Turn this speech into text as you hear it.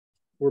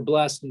we're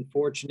blessed and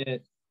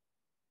fortunate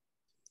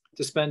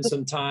to spend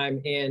some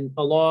time. And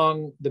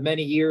along the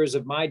many years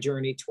of my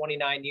journey,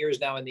 29 years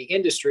now in the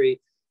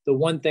industry, the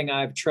one thing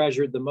I've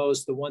treasured the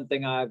most, the one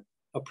thing I've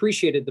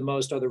appreciated the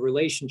most are the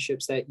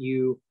relationships that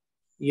you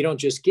don't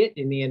just get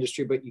in the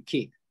industry, but you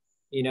keep.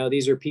 You know,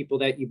 these are people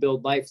that you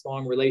build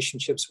lifelong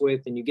relationships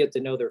with, and you get to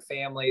know their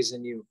families,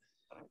 and you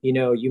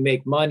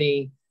make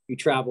money, you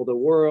travel the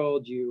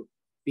world, you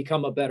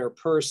become a better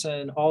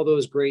person, all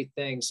those great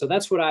things. So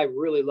that's what I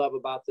really love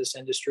about this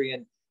industry.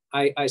 And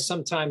I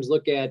sometimes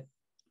look at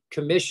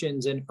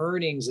commissions and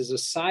earnings as a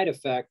side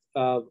effect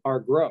of our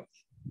growth,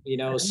 you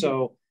know,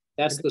 so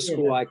that's the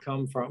school I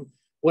come from.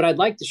 What I'd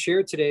like to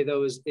share today,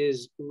 though,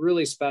 is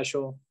really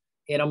special.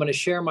 And I'm going to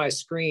share my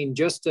screen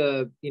just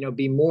to,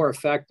 be more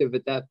effective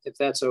at that, if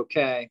that's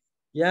okay.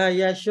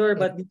 Yeah, sure.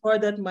 But before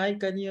that,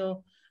 Mike, can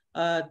you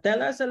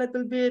tell us a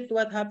little bit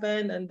what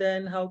happened, and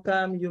then how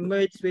come you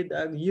merged with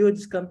a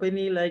huge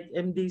company like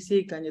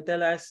MDC? Can you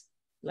tell us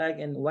like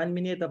in 1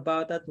 minute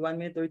about that, 1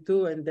 minute or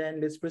two, and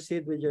then let's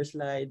proceed with your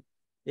slide,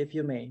 if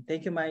you may.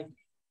 Thank you, Mike.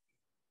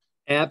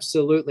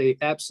 Absolutely.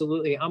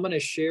 I'm going to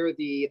share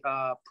the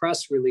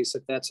press release,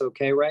 if that's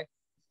okay, Ray?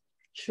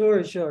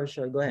 Sure.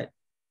 Go ahead.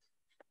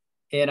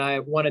 And I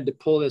wanted to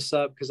pull this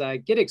up because I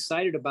get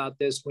excited about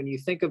this. When you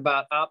think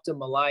about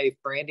Optima Life,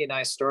 Brandy and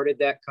I started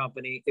that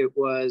company. It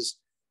was,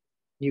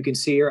 you can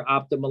see here,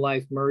 Optima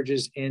Life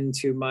merges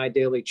into My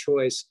Daily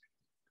Choice.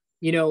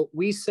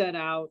 We set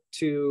out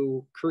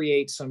to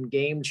create some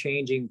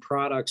game-changing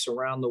products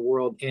around the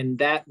world, and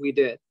that we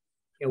did.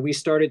 And we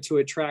started to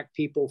attract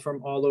people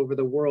from all over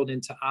the world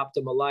into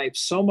Optima Life,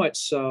 so much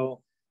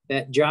so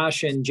that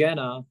Josh and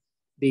Jenna,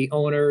 the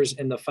owners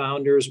and the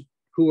founders,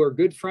 who are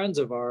good friends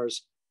of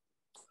ours,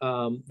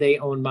 they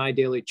own My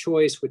Daily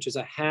Choice, which is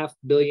a $500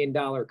 million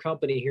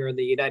company here in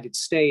the United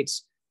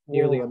States,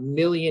 nearly 1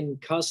 million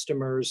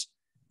customers.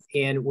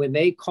 And when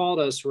they called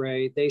us,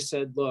 Ray, they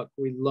said, look,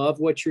 we love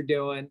what you're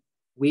doing.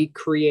 We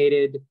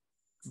created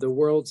the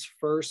world's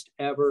first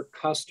ever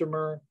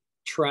customer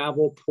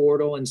travel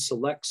portal and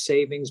select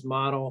savings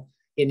model,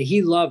 and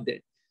he loved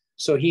it.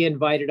 So he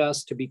invited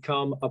us to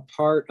become a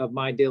part of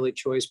My Daily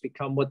Choice,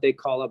 become what they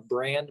call a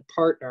brand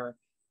partner.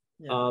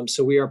 Yeah.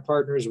 So we are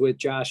partners with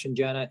Josh and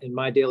Jenna in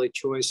My Daily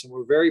Choice, and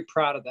we're very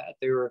proud of that.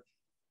 They were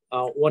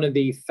one of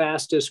the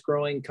fastest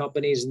growing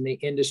companies in the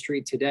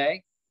industry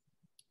today.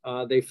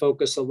 They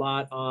focus a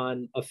lot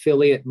on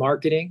affiliate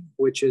marketing,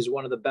 which is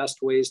one of the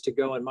best ways to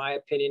go, in my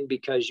opinion,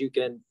 because you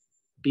can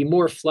be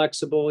more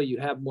flexible, you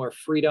have more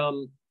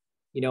freedom,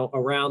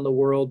 around the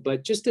world.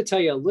 But just to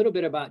tell you a little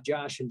bit about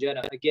Josh and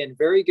Jenna, again,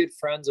 very good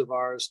friends of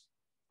ours.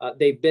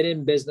 They've been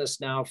in business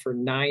now for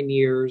 9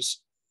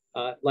 years.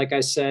 Like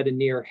I said, a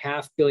near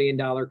 $500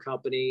 million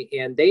company,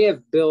 and they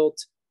have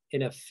built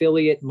an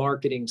affiliate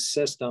marketing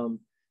system.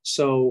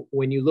 So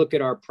when you look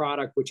at our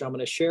product, which I'm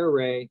going to share,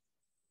 Ray,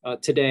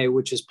 today,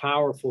 which is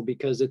powerful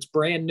because it's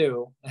brand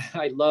new.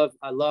 I love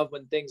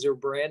when things are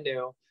brand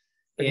new,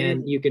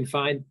 and you can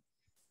find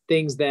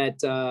things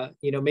that,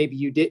 maybe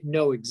you didn't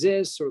know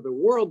exists or the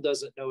world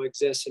doesn't know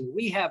exists. And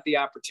we have the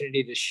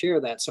opportunity to share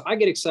that. So I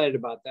get excited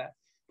about that.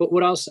 But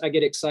what else I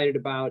get excited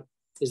about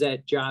is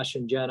that Josh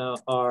and Jenna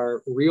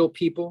are real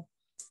people.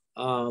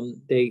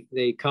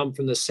 They come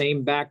from the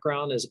same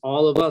background as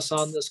all of us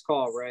on this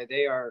call, right?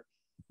 They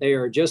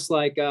are just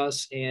like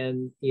us.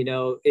 And,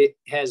 it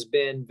has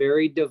been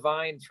very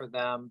divine for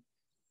them.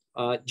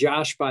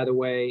 Josh, by the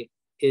way,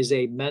 is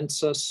a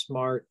Mensa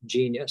smart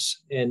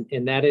genius.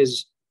 And that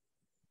is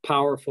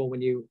powerful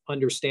when you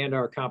understand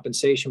our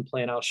compensation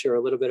plan. I'll share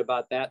a little bit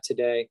about that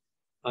today.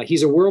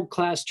 He's a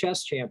world-class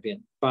chess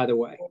champion, by the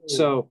way.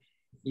 So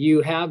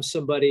you have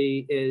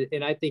somebody,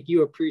 and I think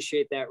you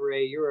appreciate that,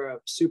 Ray. You're a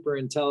super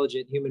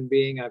intelligent human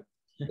being. I've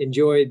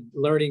enjoyed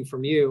learning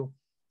from you,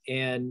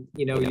 and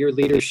your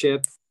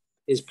leadership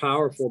is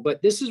powerful.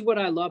 But this is what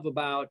I love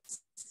about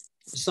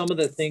some of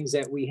the things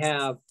that we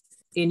have,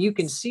 and you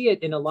can see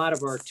it in a lot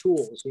of our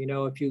tools.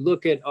 If you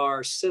look at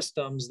our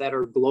systems that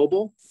are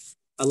global,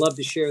 I love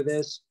to share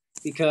this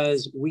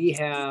because we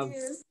have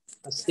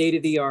a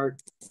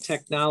state-of-the-art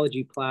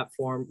technology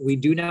platform. We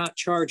do not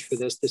charge for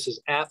this. This is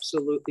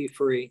absolutely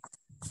free.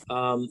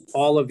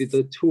 All of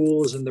the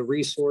tools and the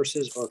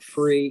resources are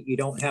free. You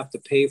don't have to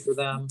pay for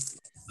them.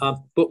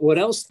 But what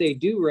else they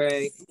do,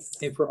 Ray,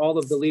 and for all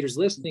of the leaders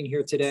listening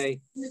here today,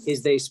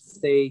 is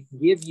they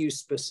give you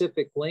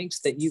specific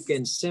links that you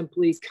can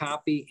simply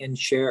copy and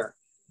share.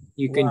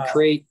 You can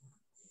create,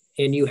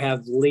 and you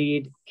have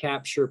lead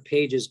capture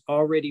pages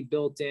already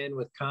built in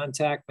with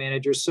contact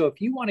managers. So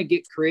if you want to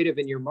get creative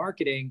in your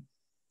marketing,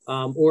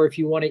 or if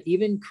you want to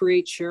even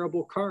create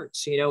shareable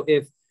carts,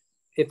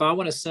 if I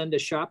want to send a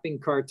shopping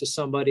cart to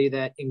somebody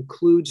that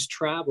includes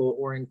travel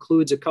or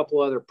includes a couple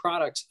other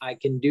products, I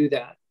can do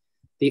that.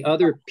 The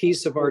other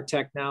piece of our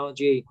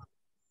technology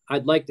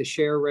I'd like to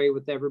share, Ray,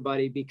 with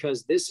everybody,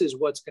 because this is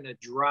what's going to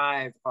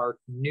drive our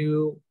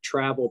new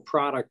travel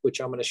product, which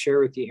I'm going to share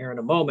with you here in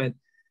a moment.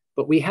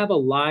 But we have a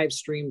live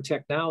stream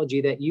technology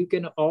that you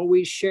can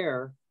always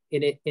share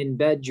and it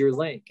embeds your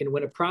link. And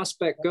when a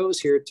prospect goes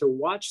here to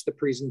watch the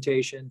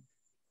presentation,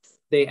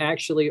 they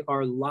actually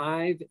are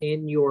live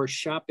in your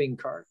shopping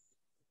cart,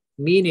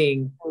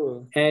 meaning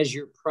as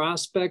your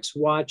prospects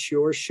watch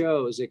your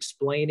shows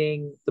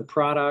explaining the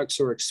products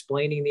or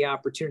explaining the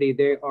opportunity,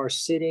 they are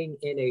sitting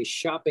in a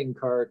shopping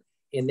cart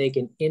and they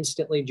can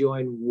instantly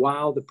join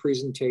while the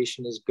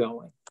presentation is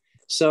going.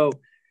 So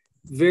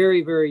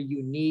very, very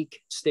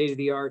unique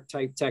state-of-the-art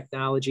type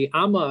technology.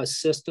 I'm a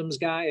systems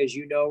guy, as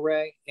you know,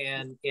 Ray,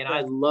 and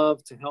I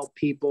love to help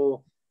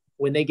people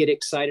when they get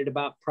excited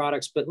about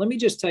products. But let me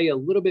just tell you a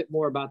little bit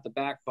more about the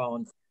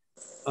backbone.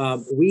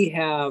 We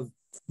have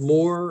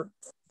more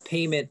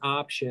payment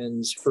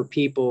options for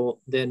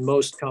people than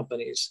most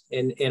companies.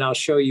 And I'll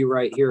show you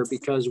right here,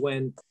 because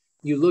when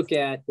you look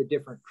at the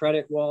different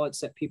credit wallets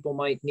that people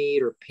might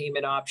need or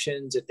payment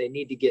options, if they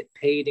need to get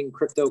paid in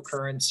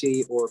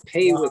cryptocurrency or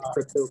pay with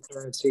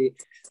cryptocurrency,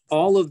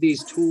 all of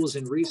these tools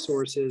and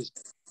resources,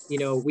 you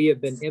know, we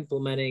have been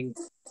implementing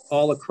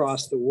all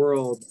across the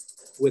world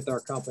with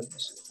our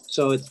companies.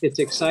 So it's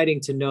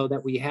exciting to know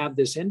that we have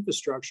this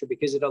infrastructure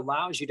because it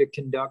allows you to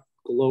conduct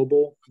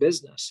global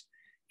business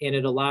and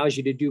it allows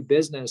you to do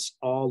business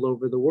all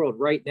over the world.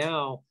 Right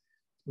now,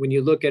 when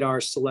you look at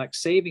our Select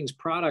Savings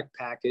product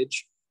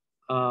package,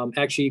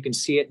 actually, you can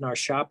see it in our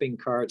shopping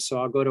cart. So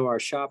I'll go to our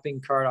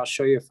shopping cart. I'll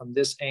show you from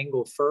this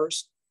angle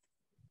first.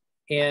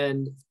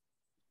 And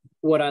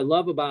what I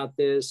love about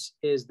this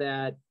is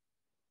that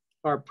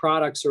our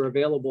products are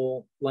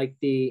available like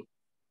the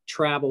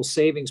travel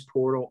savings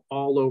portal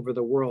all over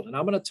the world. And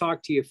I'm going to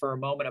talk to you for a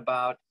moment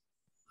about,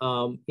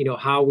 you know,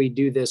 how we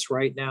do this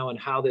right now and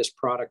how this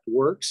product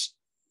works.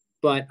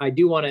 But I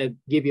do want to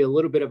give you a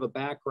little bit of a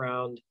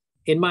background.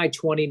 In my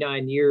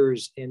 29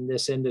 years in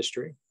this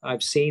industry,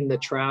 I've seen the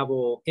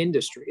travel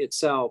industry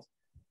itself.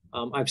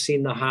 I've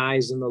seen the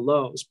highs and the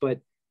lows, but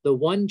the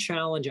one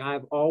challenge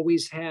I've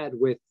always had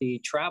with the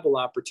travel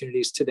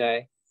opportunities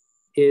today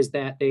is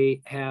that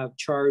they have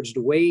charged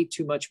way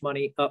too much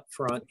money up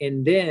front,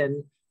 and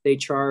then they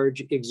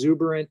charge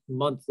exuberant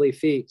monthly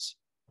fees.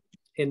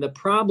 And the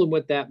problem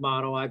with that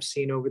model I've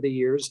seen over the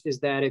years is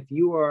that if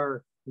you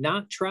are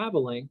not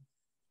traveling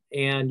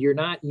and you're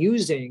not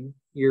using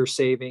your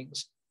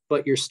savings,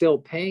 but you're still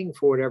paying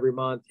for it every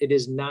month, it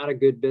is not a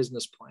good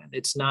business plan.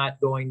 It's not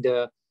going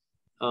to,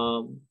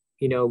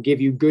 you know, give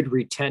you good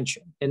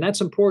retention. And that's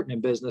important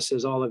in business,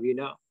 as all of you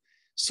know.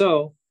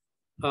 So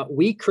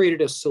we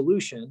created a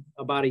solution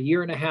about a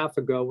year and a half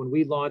ago when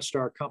we launched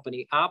our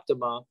company,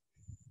 Optima.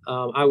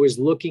 I was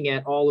looking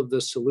at all of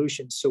the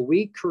solutions. So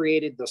we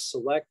created the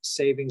Select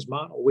Savings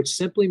model, which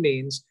simply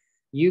means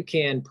you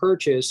can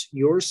purchase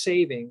your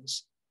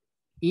savings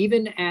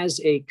even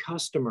as a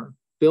customer,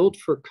 built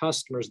for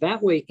customers.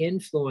 That way,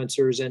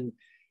 influencers and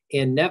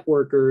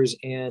networkers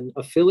and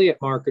affiliate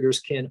marketers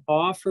can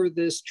offer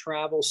this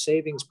travel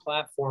savings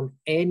platform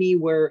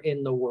anywhere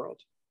in the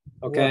world.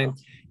 Okay. Wow.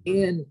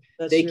 And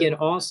they can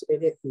also,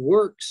 and it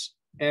works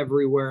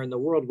everywhere in the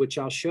world, which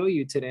I'll show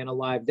you today in a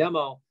live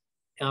demo.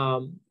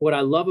 What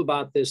I love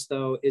about this,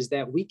 though, is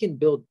that we can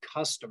build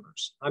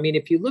customers. I mean,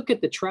 if you look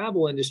at the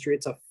travel industry,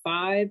 it's a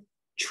 $5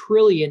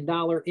 trillion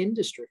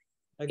industry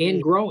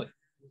and growing.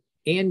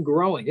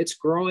 It's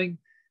growing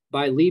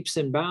by leaps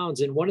and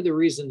bounds. And one of the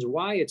reasons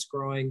why it's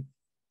growing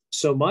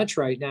so much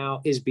right now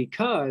is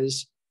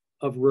because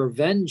of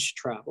revenge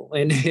travel.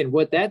 And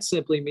what that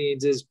simply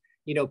means is,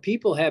 you know,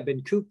 people have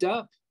been cooped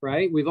up,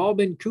 right? We've all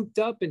been cooped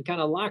up and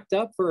kind of locked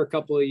up for a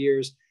couple of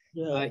years.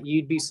 Yeah.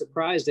 You'd be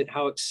surprised at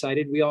how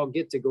excited we all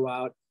get to go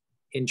out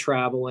and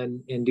travel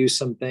and do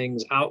some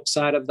things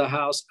outside of the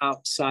house,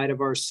 outside of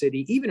our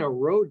city. Even a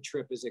road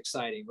trip is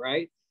exciting,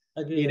 right?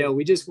 You know,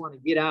 we just want to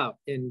get out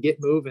and get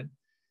moving.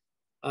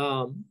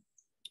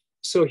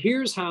 So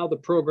here's how the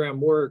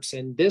program works.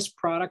 And this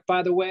product,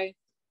 by the way,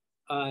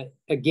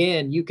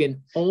 again, you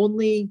can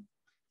only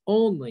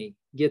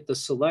get the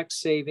Select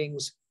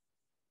Savings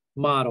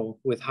model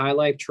with High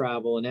Life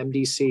Travel and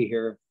MDC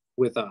here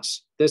with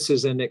us. This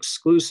is an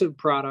exclusive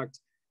product.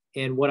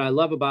 And what I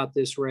love about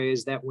this, Ray,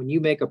 is that when you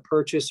make a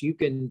purchase, you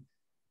can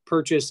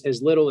purchase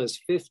as little as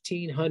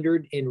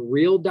 $1,500 in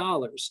real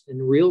dollars,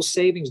 in real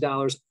savings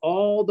dollars,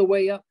 all the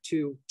way up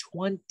to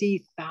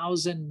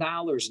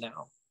 $20,000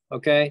 now.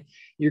 Okay.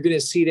 You're going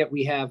to see that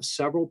we have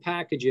several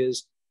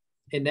packages,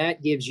 and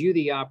that gives you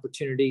the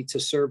opportunity to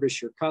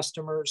service your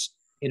customers.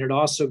 And it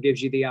also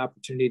gives you the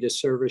opportunity to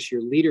service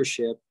your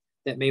leadership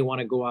that may want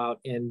to go out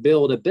and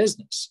build a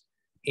business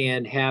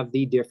and have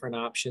the different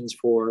options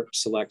for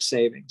Select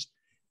Savings.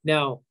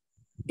 Now,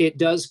 it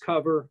does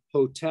cover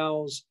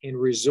hotels and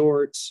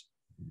resorts.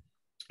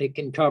 It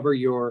can cover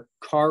your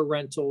car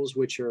rentals,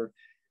 which are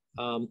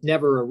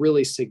never a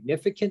really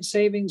significant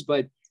savings,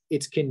 but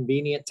it's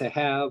convenient to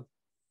have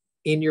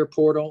in your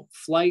portal.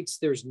 Flights,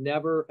 there's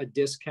never a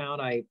discount.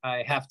 I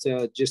have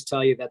to just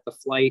tell you that the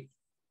flight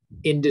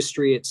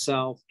industry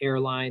itself,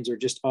 airlines are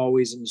just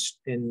always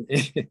in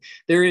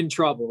they're in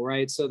trouble,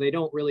 right? So they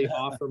don't really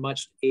offer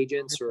much to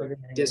agents or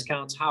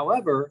discounts.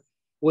 However,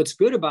 what's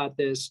good about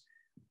this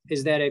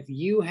is that if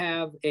you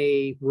have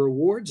a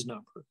rewards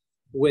number,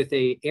 with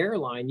a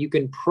airline, you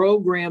can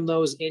program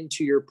those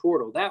into your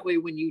portal. That way,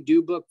 when you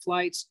do book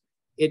flights,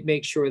 it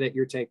makes sure that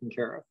you're taken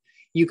care of.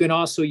 You can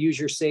also use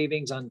your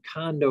savings on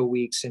condo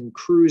weeks and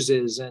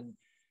cruises and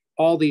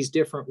all these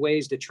different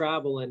ways to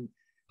travel. And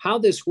how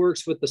this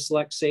works with the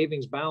select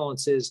savings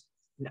balance is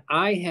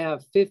I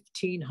have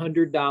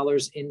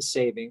 $1,500 in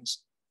savings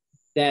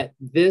that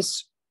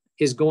this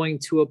is going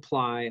to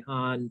apply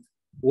on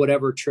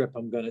whatever trip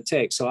I'm going to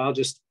take. So I'll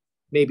just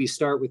maybe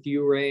start with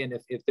you, Ray. And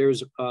if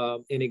there's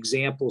an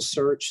example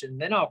search, and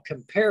then I'll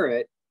compare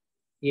it,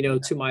 you know,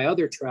 to my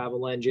other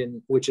travel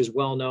engine, which is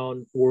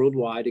well-known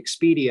worldwide,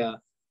 Expedia,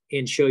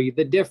 and show you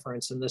the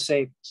difference in the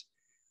savings.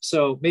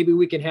 So maybe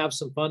we can have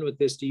some fun with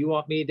this. Do you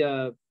want me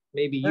to,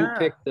 maybe you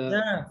pick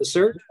the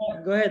search?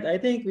 Go ahead. I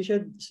think we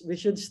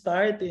should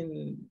start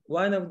in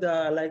one of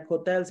the like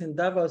hotels in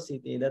Davao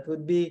City that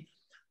would be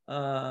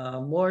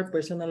more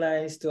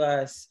personalized to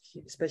us,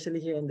 especially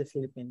here in the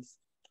Philippines.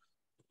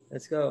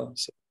 Let's go.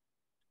 So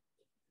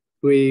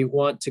we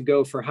want to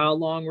go for how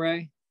long,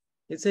 Ray?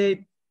 Let's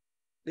say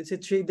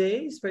 3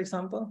 days, for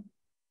example.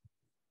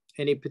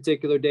 Any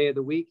particular day of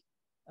the week?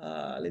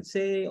 Let's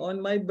say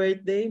on my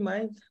birthday,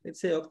 Mike.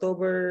 Let's say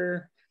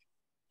October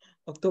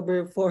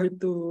 4th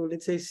to,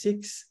 let's say,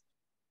 6th.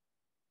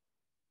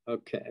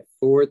 Okay,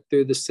 4th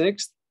through the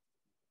 6th.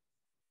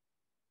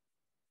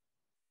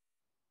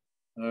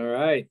 All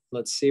right,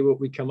 let's see what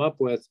we come up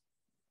with.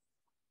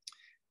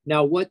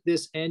 Now, what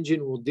this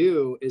engine will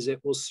do is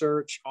it will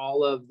search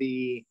all of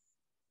the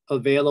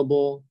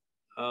available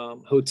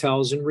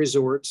hotels and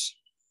resorts.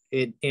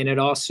 And it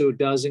also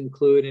does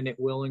include, and it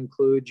will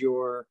include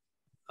your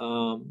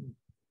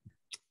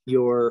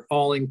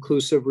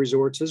all-inclusive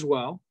resorts as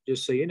well,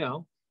 just so you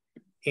know.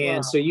 And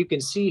Wow. so you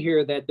can see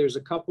here that there's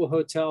a couple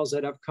hotels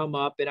that have come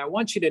up, and I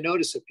want you to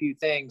notice a few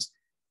things.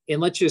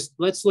 And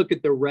let's look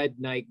at the Red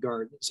Night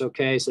Gardens.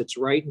 Okay, so it's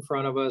right in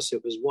front of us.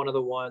 It was one of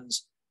the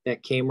ones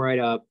that came right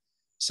up.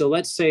 So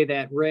let's say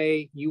that,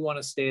 Ray, you want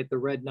to stay at the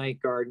Red Night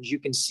Gardens. You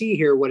can see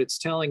here what it's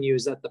telling you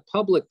is that the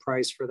public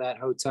price for that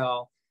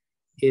hotel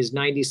is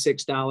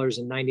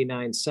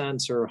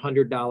 $96.99 or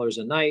 $100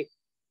 a night.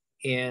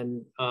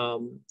 And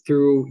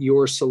through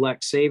your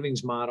select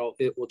savings model,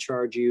 it will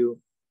charge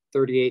you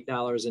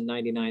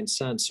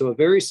 $38.99. So a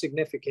very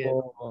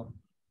significant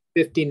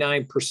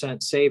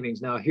 59%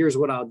 savings. Now, here's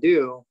what I'll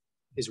do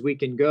is we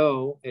can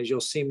go, as you'll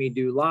see me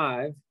do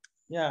live.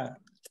 Yeah.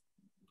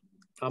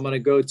 I'm going to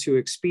go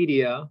to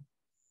Expedia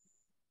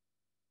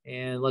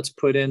and let's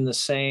put in the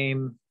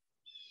same.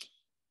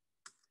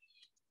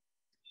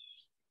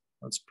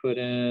 Let's put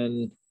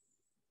in,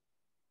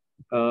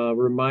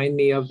 remind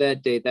me of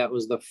that date. That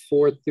was the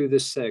 4th through the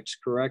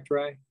 6th, correct,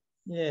 Ray?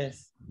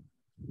 Yes.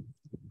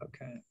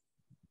 Okay,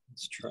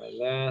 let's try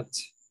that.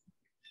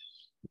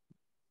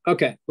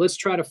 Okay, let's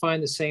try to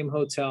find the same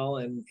hotel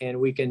and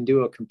we can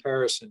do a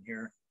comparison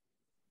here.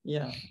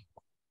 Yeah.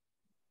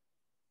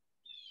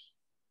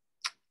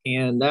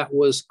 And that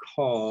was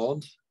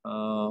called,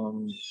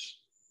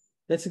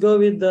 let's go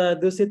with the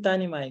Dusit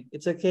Thani, Mike.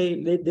 It's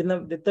okay.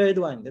 The third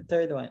one.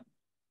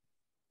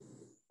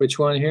 which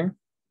one here?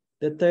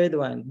 The third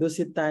one,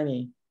 Dusit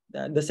Thani.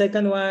 The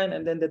second one,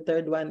 and then the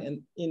third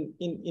one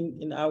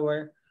in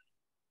our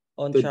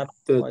own shop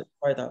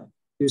portal.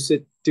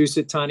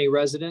 Dusit Thani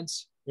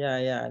Residence?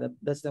 Yeah,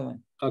 that's the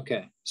one.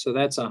 Okay, so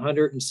that's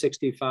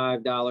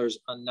 $165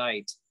 a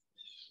night.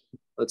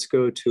 Let's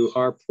go to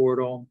our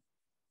portal.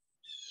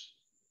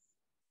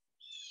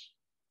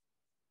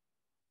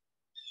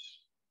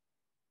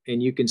 And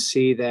you can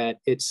see that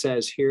it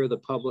says here the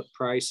public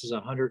price is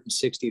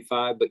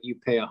 $165, but you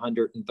pay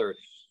 $130.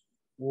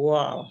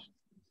 Wow.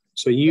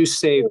 So you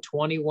save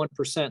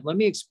 21%. Let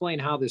me explain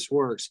how this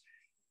works.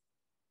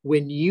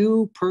 When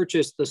you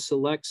purchase the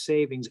select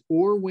savings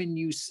or when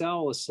you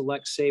sell a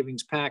select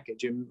savings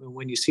package, and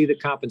when you see the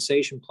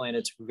compensation plan,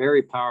 it's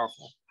very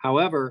powerful.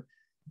 However,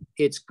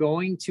 it's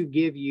going to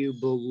give you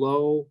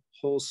below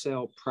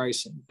wholesale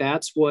pricing.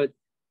 That's what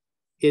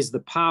is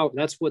the power.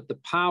 That's what the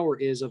power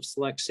is of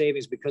select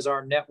savings, because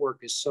our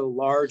network is so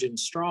large and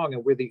strong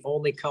and we're the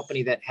only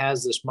company that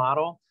has this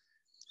model.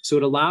 So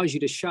it allows you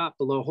to shop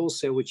below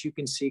wholesale, which you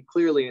can see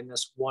clearly in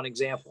this one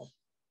example.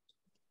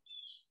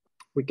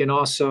 We can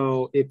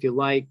also, if you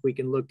like, we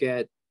can look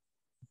at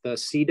the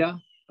Sida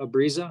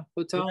Abriza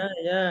Hotel.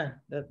 Yeah.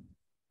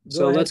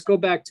 So let's go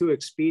back to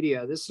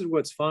Expedia. This is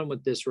what's fun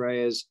with this,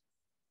 Ray, is,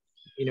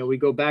 you know, we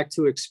go back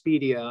to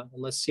Expedia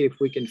and let's see if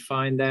we can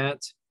find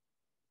that.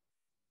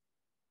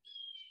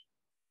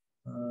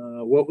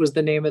 What was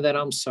the name of that?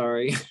 I'm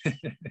sorry.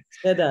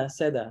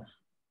 Seda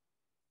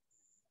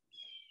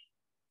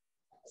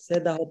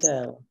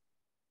Hotel.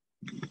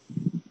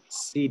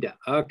 Sida.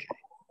 Okay.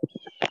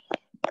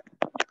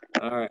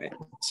 All right.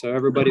 So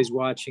everybody's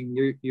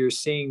watching. You're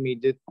seeing me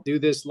do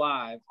this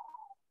live.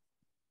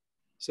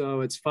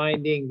 So it's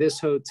finding this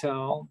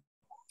hotel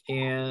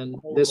and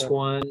this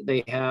one.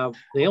 They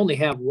only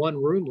have one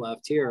room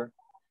left here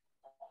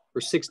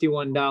for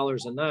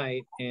 $61 a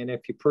night. And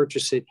if you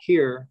purchase it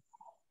here,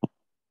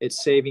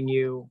 it's saving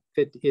you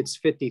 50, it's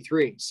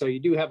 53. So you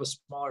do have a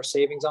smaller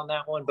savings on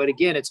that one. But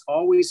again, it's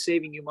always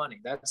saving you money.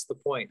 That's the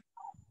point.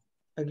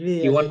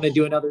 Agree. You want to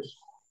do another,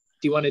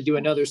 do you want to do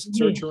another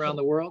search around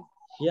the world?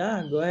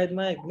 Yeah, go ahead,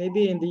 Mike.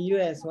 Maybe in the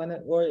US, one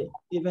or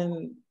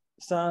even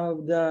some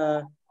of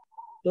the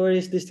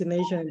tourist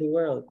destination in the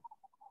world,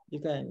 you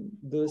can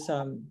do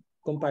some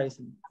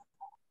comparison.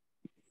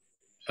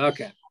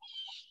 Okay.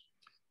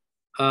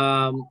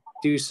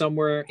 Do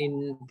somewhere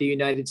in the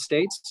United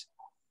States?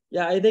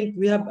 Yeah, I think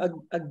we have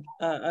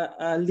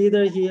a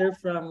leader here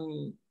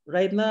from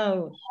right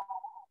now.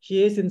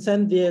 She is in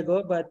San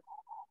Diego, but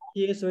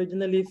he is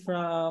originally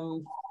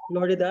from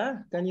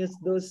Florida. Can you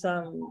do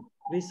some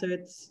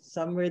research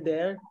somewhere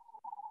there?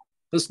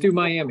 Let's do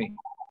Miami.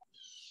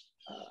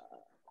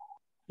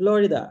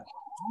 Florida.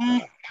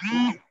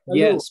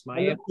 Yes,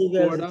 Miami,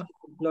 Florida.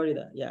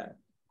 Florida, yeah.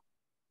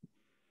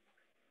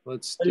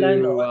 Let's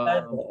Orlando, do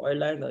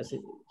Orlando.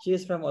 She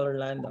is from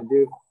Orlando.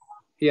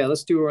 Yeah,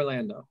 let's do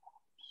Orlando.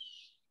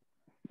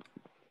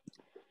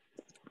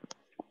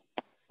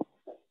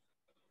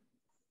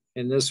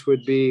 And this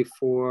would be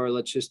for,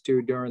 let's just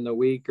do during the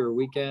week or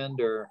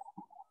weekend, or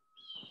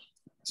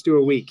let's do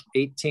a week,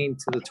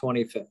 18th to the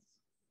 25th.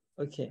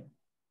 Okay.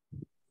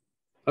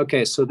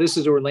 Okay, so this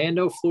is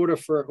Orlando, Florida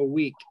for a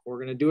week. We're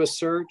going to do a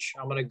search.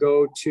 I'm going to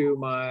go to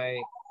my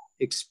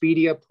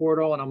Expedia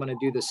portal and I'm going to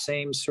do the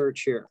same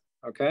search here.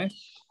 Okay.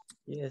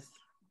 Yes.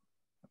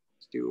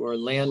 Let's do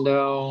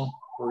Orlando.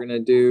 We're going to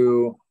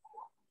do,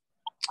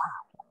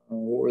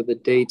 what were the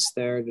dates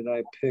there? Did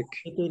I pick?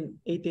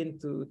 18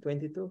 to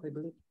 22, I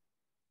believe.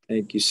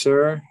 Thank you,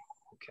 sir.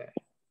 Okay.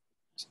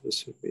 So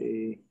this would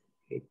be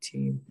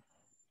 18.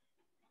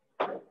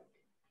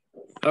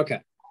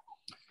 Okay.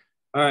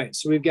 All right.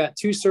 So we've got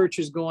two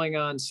searches going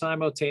on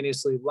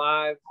simultaneously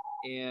live.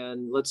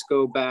 And let's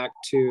go back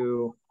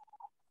to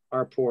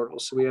our portal.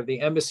 So we have the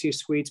Embassy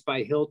Suites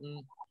by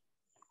Hilton.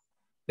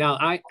 Now,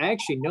 I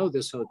actually know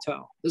this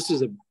hotel. This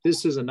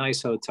is a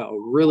nice hotel,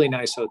 really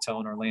nice hotel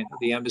in Orlando,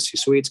 the Embassy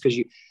Suites, because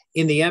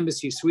in the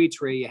Embassy Suites,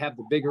 Ray, you have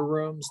the bigger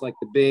rooms, like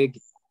the big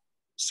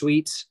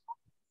suites.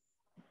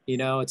 You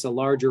know, it's a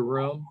larger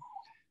room.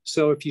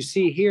 So if you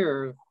see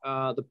here,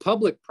 the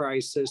public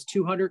price says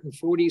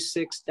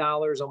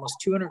 $246,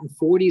 almost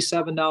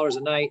 $247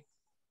 a night.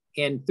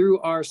 And through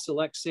our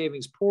select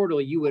savings portal,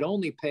 you would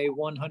only pay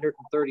 $136.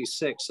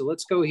 So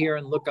let's go here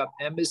and look up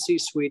Embassy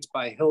Suites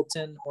by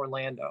Hilton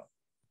Orlando.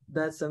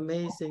 That's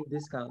amazing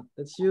discount.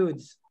 That's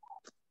huge.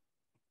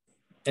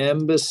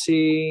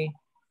 Embassy.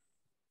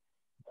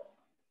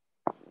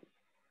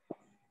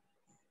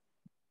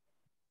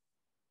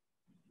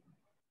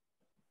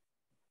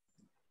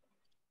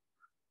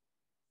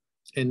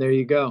 And there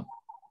you go.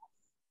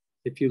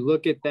 If you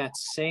look at that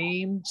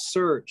same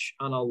search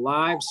on a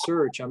live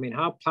search, I mean,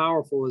 how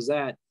powerful is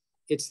that?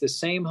 It's the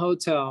same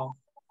hotel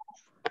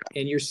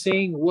and you're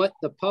seeing what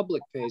the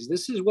public pays.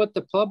 This is what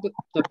the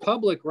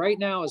public right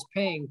now is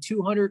paying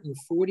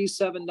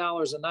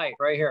 $247 a night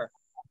right here.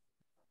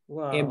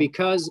 Wow. And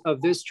because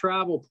of this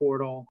travel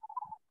portal,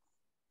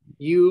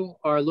 you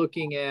are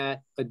looking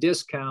at a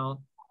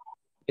discount,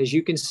 as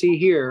you can see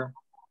here,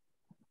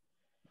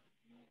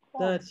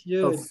 that's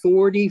huge. Of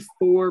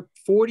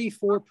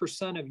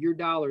 44% of your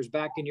dollars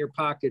back in your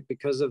pocket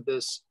because of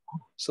this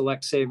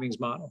select savings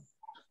model.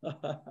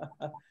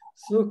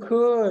 So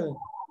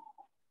cool.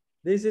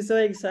 This is so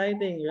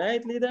exciting,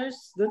 right,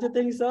 leaders? Don't you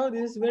think so?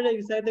 This is very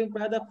exciting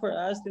product for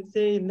us. Let's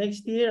say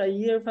next year, a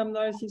year from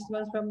now, 6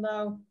 months from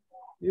now,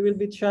 we will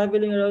be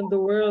traveling around the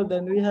world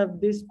and we have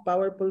this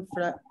powerful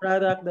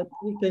product that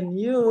we can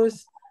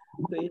use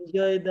to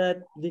enjoy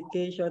that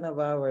vacation of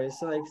ours.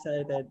 So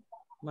excited,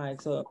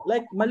 Mike. So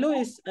like Malu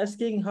is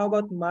asking, how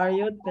about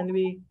Marriott? Can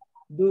we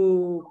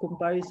do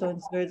comparison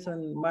search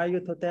on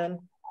Marriott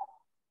Hotel?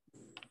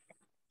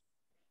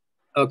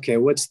 Okay,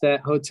 what's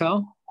that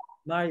hotel?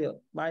 Marriott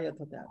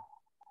Hotel.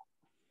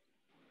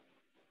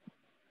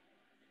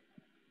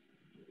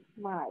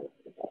 Marriott.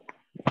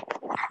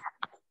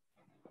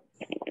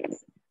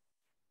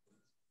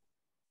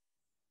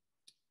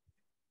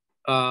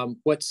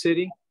 What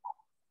city?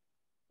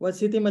 What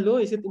city, Malu?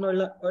 Is it in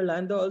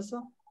Orlando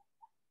also?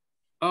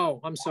 Oh,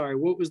 I'm sorry.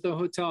 What was the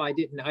hotel? I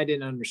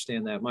didn't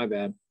understand that. My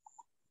bad.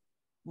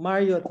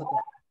 Marriott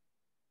Hotel.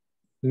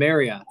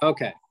 Marriott.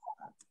 Okay.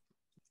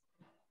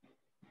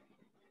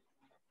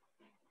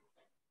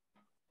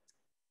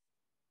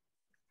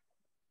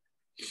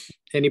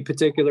 Any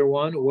particular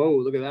one? Whoa,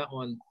 look at that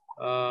one.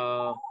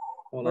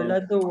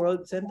 Orlando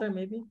World Center,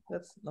 maybe?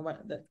 Is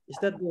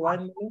that the one?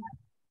 Malu?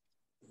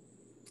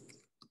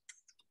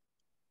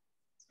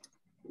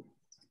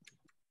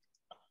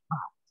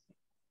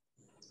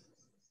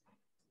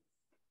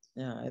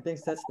 Yeah, I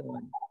think that's the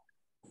one.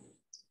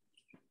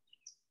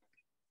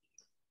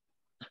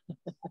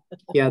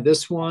 Yeah,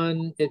 this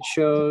one, it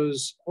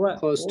shows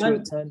close to a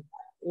 10.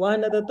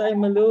 One at a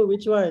time, Malu.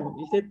 Which one?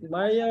 Is it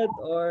Marriott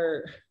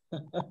or...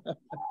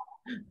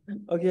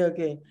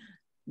 Okay.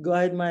 Go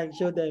ahead, Mike.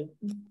 Show them.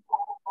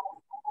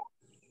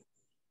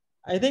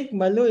 I think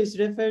Malu is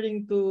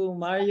referring to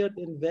Marriott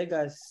in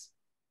Vegas.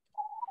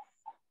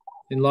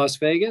 In Las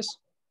Vegas?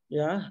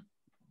 Yeah.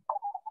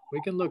 We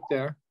can look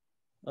there.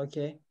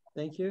 Okay.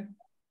 Thank you.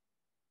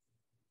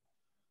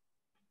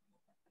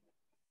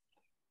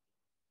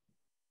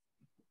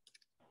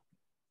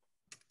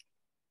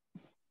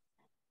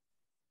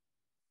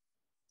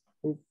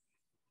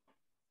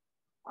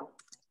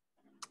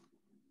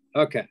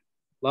 Okay.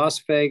 Las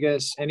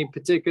Vegas. Any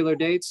particular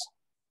dates?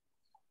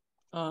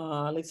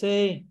 Let's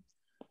say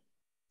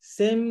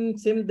same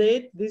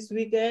date this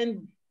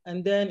weekend,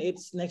 and then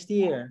it's next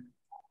year.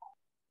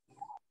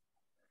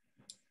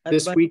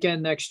 This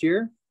weekend next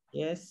year?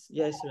 Yes,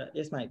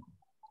 Mike.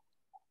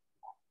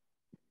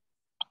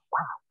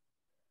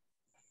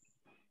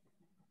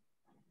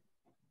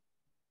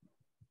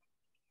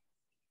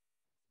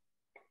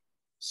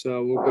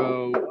 So we'll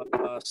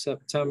go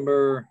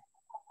September.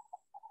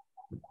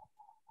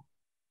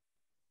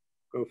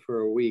 Go for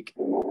a week.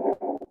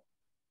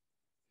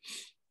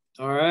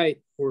 All right,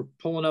 we're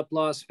pulling up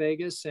Las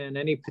Vegas, and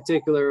any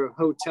particular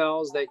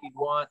hotels that you'd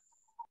want.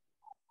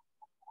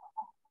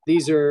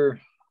 These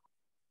are.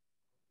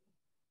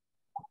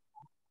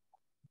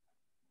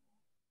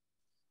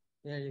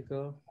 There you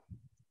go.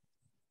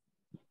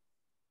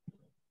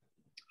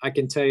 I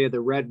can tell you the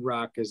Red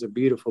Rock is a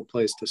beautiful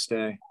place to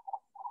stay.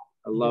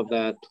 I love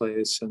that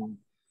place. And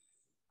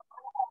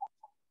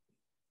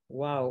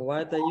wow,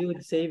 what a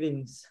huge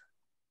savings.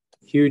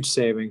 Huge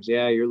savings.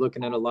 Yeah, you're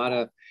looking at a lot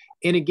of,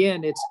 and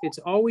again, it's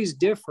always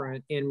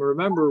different. And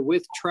remember,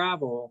 with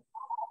travel,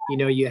 you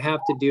know, you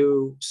have to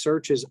do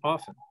searches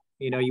often.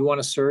 You know, you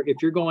want to search if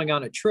you're going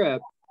on a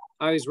trip.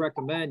 I always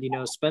recommend, you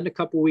know, spend a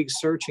couple weeks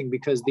searching,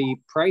 because the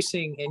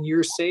pricing and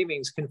your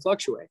savings can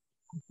fluctuate.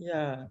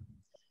 Yeah.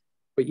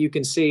 But you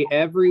can see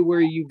everywhere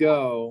you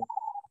go,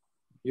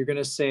 you're going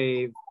to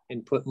save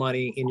and put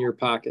money in your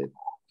pocket.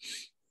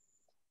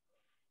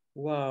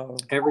 Wow.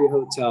 Every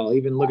hotel,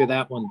 even look at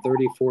that one,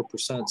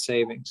 34%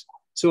 savings.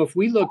 So if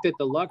we looked at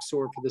the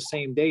Luxor for the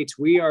same dates,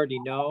 we already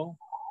know.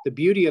 The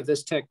beauty of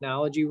this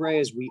technology, Ray,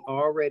 is we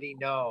already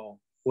know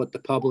what the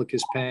public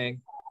is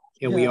paying,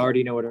 and we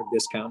already know what our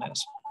discount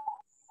is.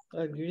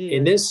 Agree.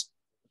 And this,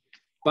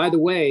 by the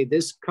way,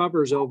 this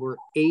covers over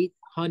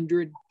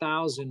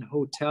 800,000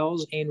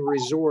 hotels and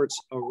resorts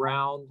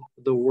around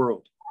the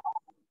world.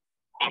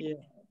 Yeah.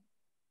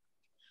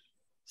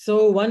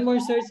 So one more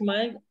search,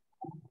 Mike.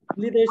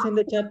 Leaders in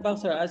the chat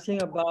box are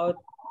asking about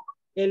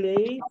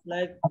LA,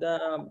 like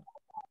the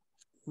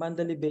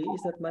Mandalay Bay.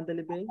 Is that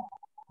Mandalay Bay?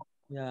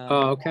 Yeah.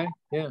 Oh, okay.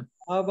 Yeah.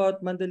 How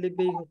about Mandalay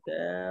Bay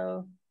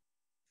Hotel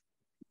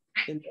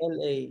in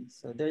LA?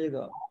 So there you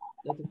go.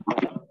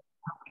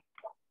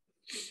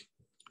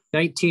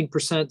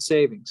 19%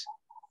 savings.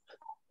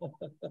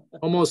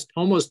 almost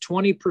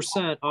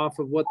 20% off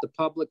of what the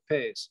public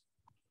pays.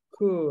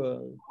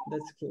 Cool.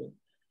 That's cool.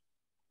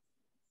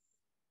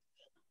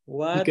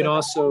 You can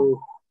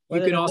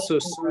also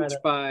search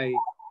by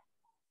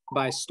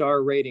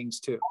star ratings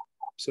too.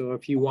 So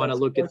if you want to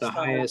look at the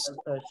highest.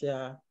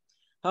 Yeah.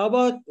 How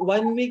about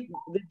 1 week,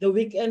 the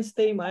weekend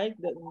stay, Mike?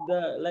 Those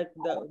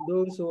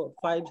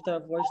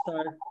 5-star,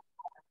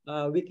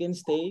 4-star weekend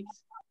stays.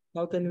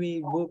 How can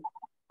we book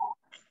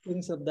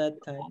things of that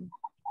kind?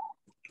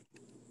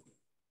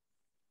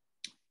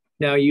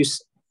 Now, you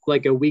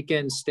like a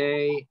weekend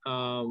stay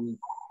for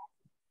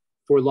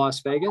Las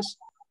Vegas?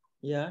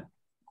 Yeah.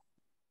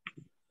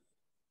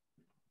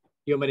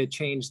 You want me to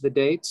change the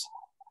dates?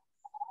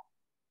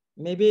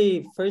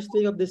 Maybe first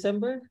week of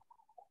December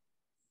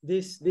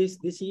this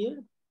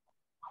year.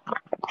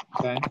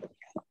 Okay.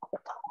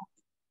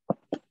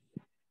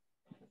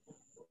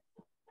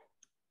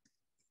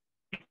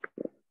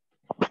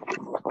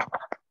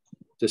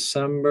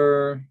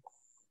 December.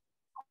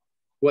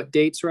 What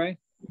dates, Ray?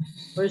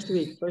 First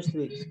week.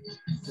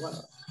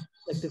 Wow.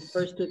 Like the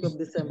first week of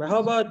December. How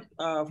about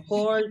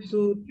 4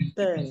 to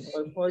 10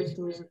 or 4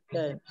 to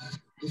 10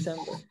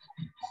 December?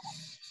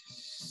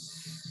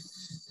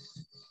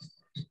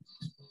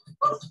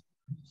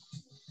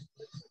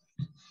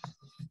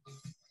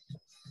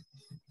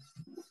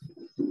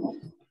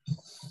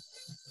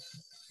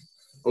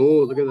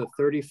 Oh, look at the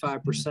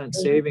 35%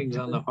 savings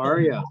on the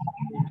Aria.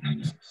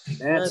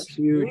 That's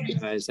huge,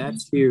 guys.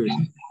 That's huge.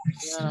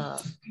 Yeah,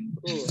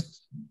 cool.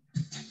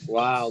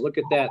 Wow, look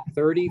at that,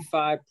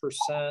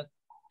 35%.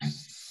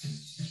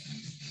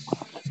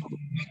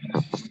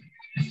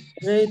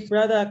 Great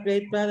product.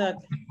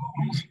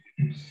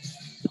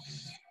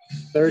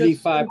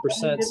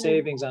 35%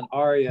 savings on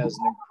Aria is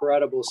an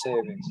incredible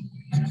savings.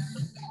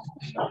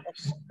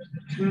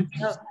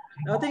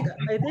 I think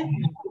the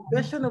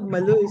question of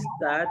Malu is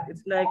that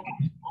it's like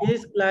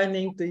he's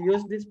planning to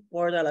use this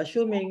portal,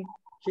 assuming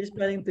she's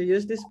planning to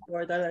use this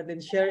portal and then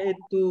share it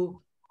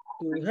to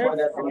her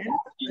friends,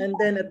 and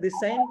then at the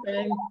same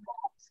time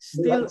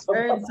still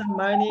earn some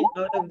money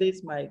out of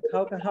this, Mike.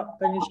 How can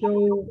you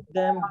show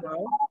them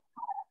how?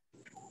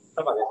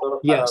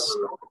 Yes.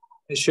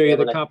 I'll show you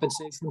the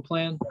compensation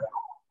plan.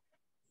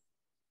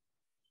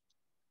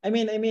 I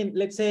mean,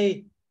 let's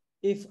say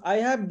if I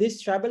have this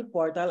travel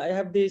portal, I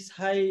have this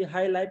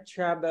high life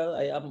travel.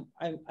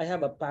 I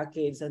have a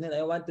package, and then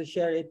I want to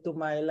share it to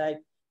my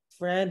like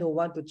friend who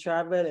want to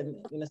travel and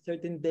in a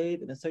certain date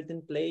in a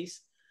certain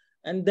place,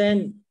 and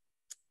then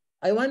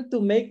I want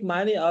to make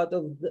money out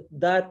of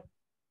that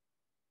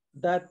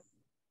that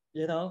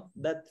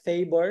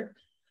favor.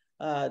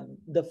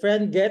 The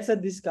friend gets a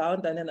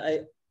discount, and then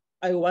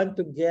I want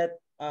to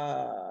get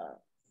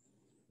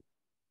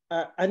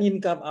an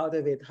income out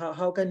of it.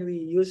 How can we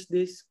use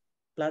this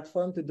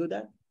platform to do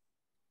that?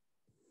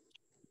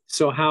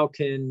 So how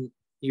can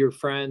your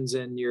friends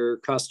and your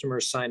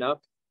customers sign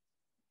up?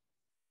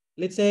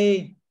 Let's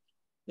say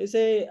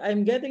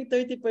I'm getting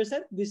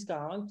 30%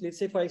 discount, let's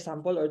say for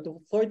example, or to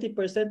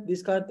 40%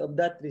 discount of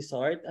that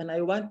resort, and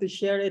I want to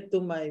share it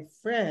to my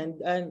friend,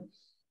 and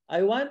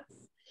I want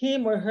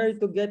him or her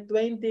to get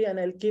 20, and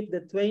I'll keep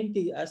the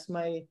 20 as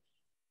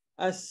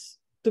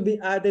to be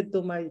added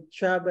to my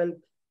travel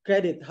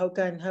credit. How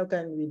can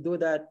we do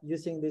that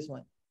using this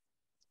one?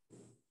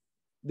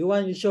 The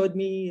one you showed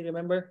me,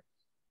 remember?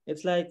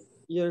 It's like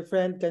your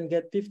friend can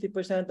get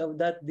 50% of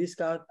that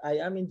discount I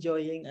am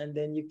enjoying, and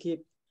then you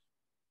keep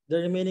the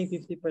remaining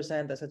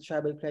 50% as a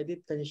travel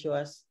credit. Can you show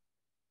us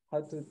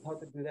how to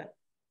do that?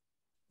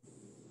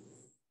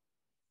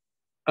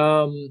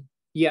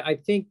 Yeah, I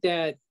think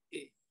that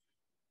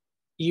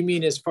you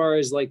mean as far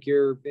as like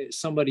you're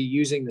somebody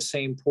using the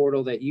same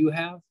portal that you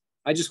have?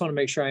 I just want to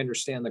make sure I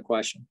understand the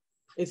question.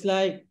 It's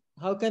like,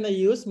 how can I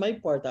use my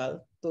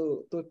portal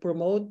to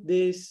promote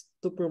this,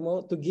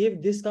 to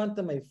give discount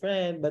to my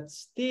friend, but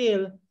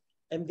still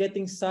I'm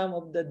getting some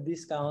of the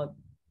discount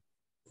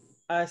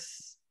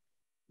as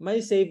my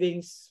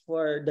savings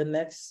for the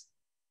next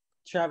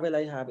travel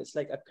I have. It's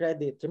like a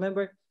credit.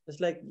 Remember, it's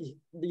like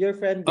your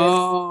friend gets.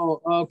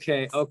 Oh,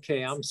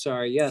 okay. I'm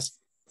sorry. Yes.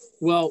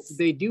 Well,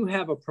 they do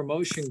have a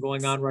promotion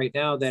going on right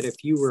now that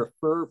if you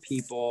refer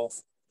people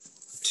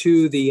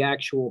to the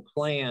actual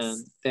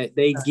plan, that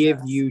they give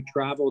you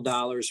travel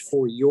dollars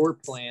for your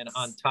plan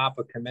on top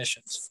of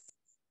commissions.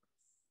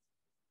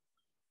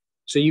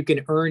 So you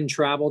can earn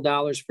travel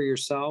dollars for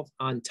yourself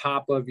on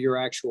top of your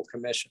actual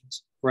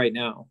commissions right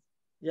now.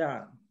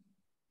 Yeah.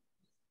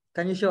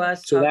 Can you show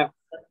us? So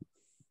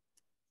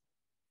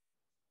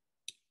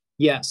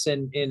yes,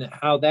 and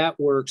how that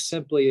works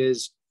simply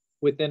is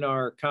within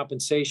our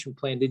compensation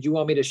plan. Did you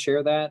want me to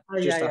share that?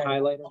 Just to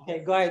highlight it? Okay,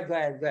 go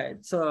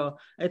ahead. So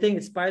I think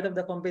it's part of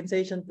the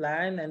compensation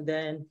plan. And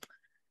then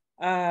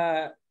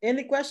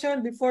any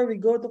question before we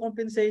go to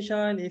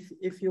compensation?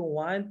 If you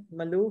want,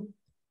 Malu,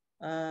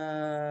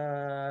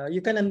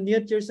 you can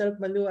unmute yourself,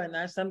 Malu, and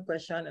ask some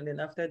question. And then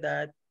after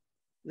that,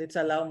 let's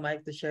allow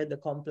Mike to share the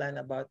comp plan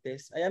about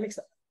this. I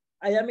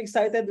am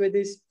excited with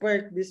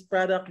this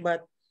product,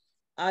 but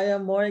I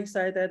am more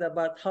excited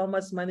about how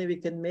much money we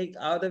can make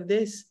out of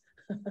this.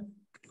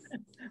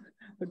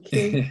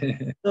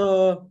 Okay.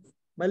 So,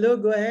 Malu,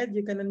 go ahead.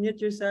 You can unmute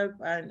yourself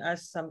and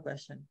ask some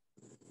question.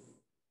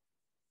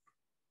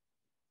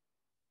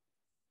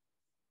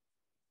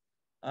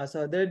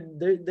 So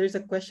there's a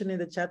question in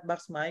the chat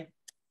box, Mike.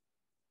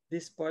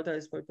 This portal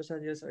is for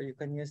personal use, or you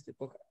can use the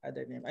book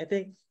other name. I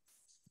think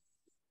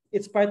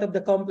it's part of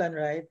the comp plan,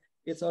 right?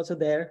 It's also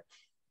there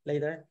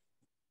later.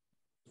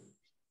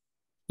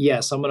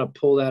 Yes, I'm going to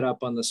pull that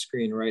up on the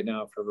screen right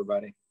now for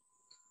everybody.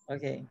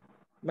 Okay.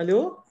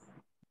 Malu?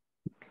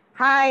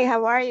 Hi,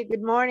 how are you?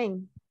 Good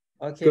morning.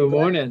 Okay. Good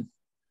morning.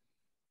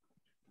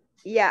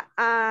 Yeah,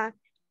 I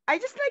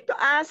just like to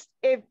ask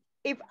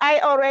if I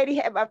already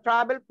have a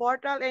travel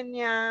portal, and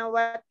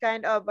what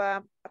kind of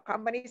a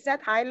company is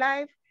that? High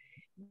Life.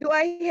 Do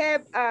I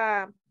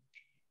have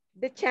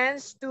the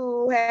chance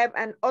to have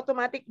an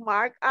automatic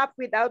markup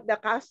without the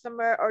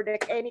customer or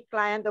any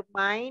client of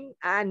mine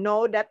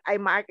know that I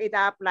mark it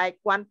up like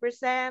 1%?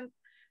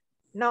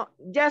 No,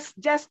 just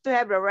to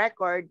have a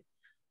record.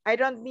 I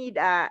don't need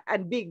a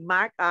big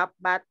markup,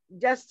 but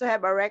just to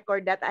have a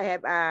record that I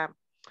have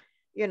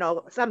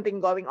something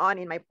going on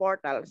in my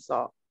portal.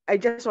 So I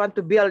just want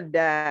to build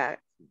the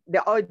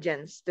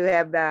audience to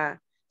have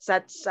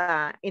such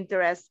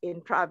interest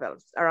in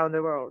travels around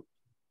the world.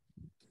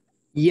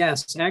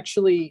 Yes,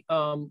 actually,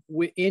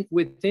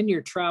 within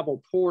your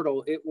travel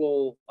portal, it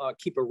will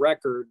keep a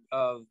record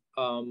of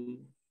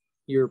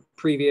your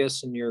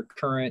previous and your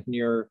current and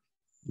your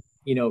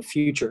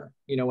future,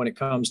 when it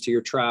comes to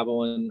your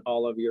travel and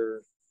all of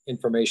your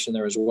information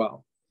there as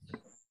well.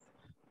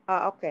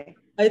 Okay.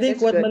 I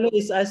think what Malu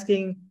is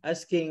asking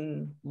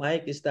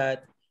Mike is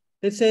that,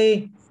 let's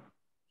say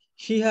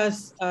she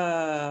has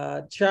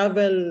a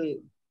travel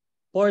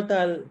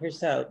portal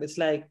herself. It's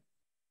like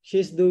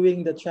she's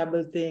doing the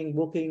travel thing,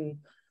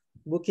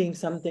 booking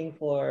something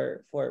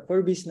for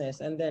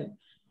business, and then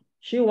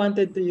she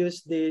wanted to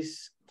use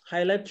this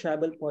High Life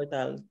travel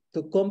portal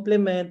to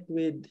complement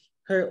with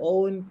her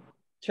own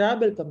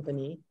travel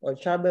company or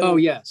travel. Oh,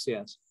 yes.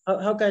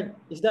 How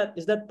is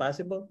that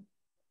possible?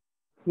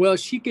 Well,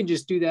 she can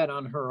just do that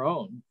on her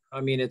own.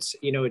 I mean, it's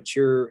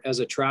as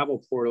a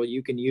travel portal,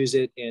 you can use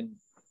it and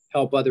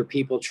help other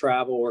people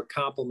travel or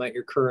complement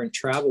your current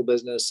travel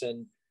business.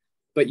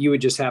 But you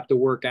would just have to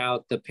work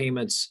out the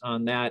payments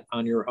on that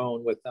on your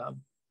own with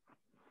them.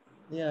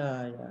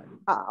 Yeah.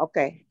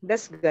 Okay,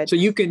 that's good. So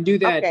you can do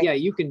that. Okay. Yeah,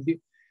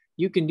 you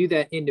you can do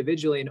that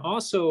individually. And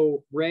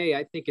also, Ray,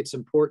 I think it's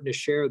important to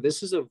share,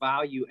 this is a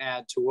value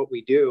add to what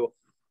we do,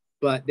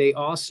 but they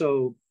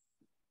also,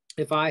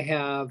 if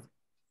I'm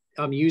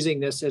using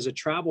this as a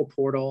travel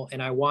portal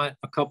and I want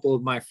a couple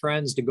of my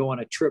friends to go on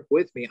a trip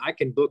with me, I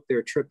can book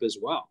their trip as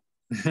well.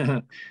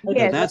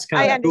 Yes, that's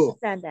kind of cool.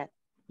 I understand that.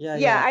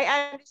 Yeah. I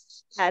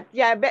understand that.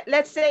 Yeah, but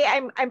let's say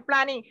I'm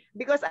planning,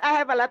 because I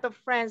have a lot of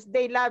friends,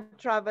 they love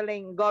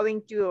traveling,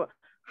 going to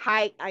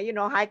hike,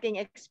 hiking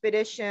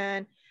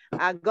expedition,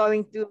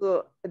 going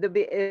to the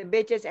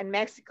beaches in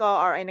Mexico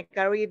or in the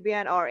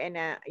Caribbean or in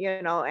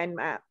in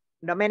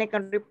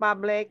Dominican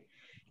Republic,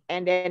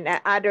 and then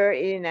other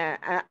in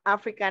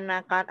African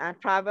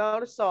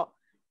travel. So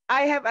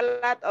I have a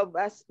lot of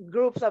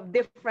groups of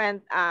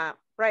different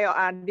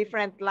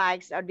different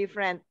likes or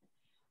different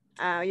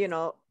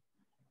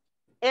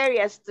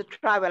areas to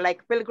travel,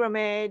 like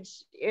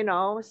pilgrimage,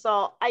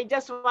 So I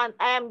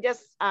am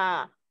just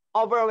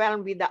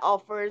overwhelmed with the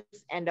offers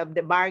and of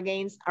the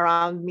bargains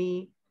around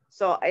me.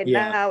 So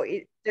now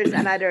there's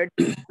another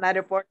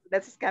port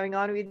that's coming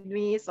on with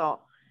me. So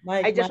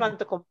Mike, I just want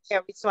to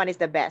compare which one is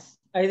the best.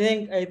 I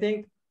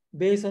think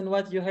based on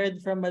what you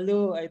heard from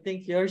Malu, I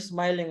think you're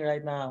smiling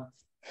right now.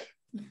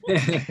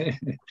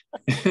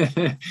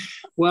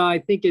 Well, I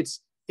think it's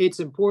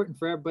important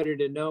for everybody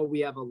to know we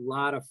have a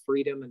lot of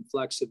freedom and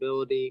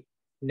flexibility,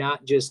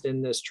 not just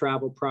in this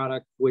travel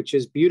product, which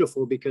is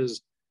beautiful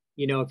because,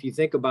 if you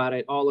think about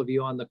it, all of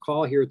you on the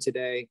call here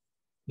today,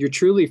 you're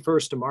truly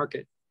first to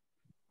market.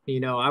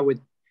 I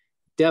would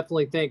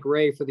definitely thank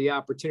Ray for the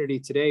opportunity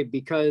today,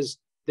 because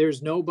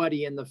there's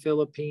nobody in the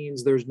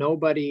Philippines, there's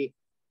nobody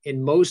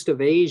in most of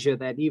Asia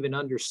that even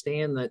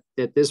understand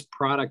that this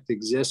product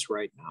exists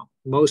right now.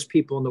 Most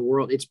people in the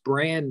world, it's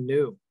brand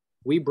new.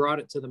 We brought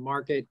it to the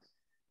market,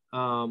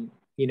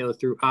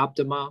 through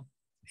Optima.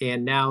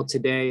 And now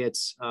today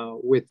it's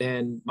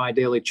within My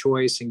Daily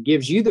Choice and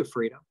gives you the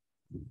freedom,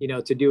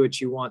 to do what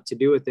you want to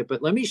do with it.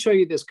 But let me show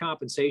you this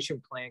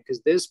compensation plan,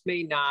 because this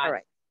may not. All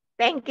right.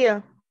 Thank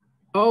you.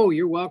 Oh,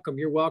 you're welcome.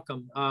 You're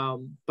welcome.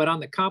 But on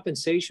the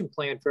compensation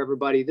plan for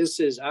everybody,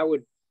 I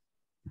would,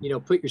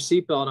 put your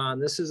seatbelt on.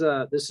 This is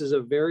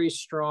a very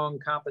strong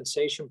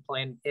compensation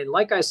plan. And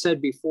like I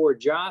said before,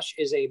 Josh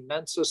is a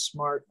Mensa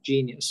smart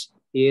genius.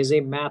 He is a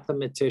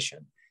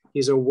mathematician.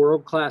 He's a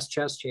world-class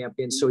chess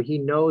champion, so he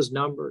knows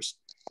numbers.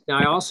 Now,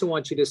 I also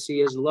want you to see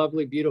his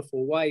lovely,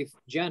 beautiful wife,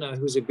 Jenna,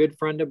 who's a good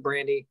friend of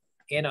Brandy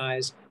and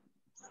I's.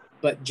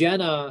 But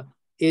Jenna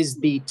is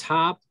the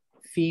top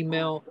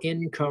female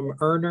income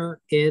earner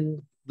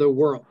in the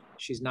world.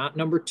 She's not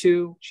number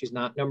 2. She's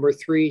not number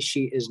 3.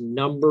 She is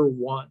number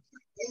 1.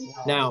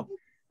 Now,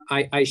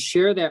 I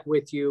share that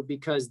with you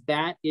because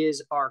that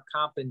is our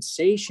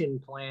compensation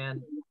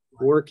plan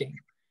working.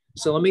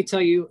 So let me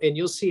tell you, and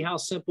you'll see how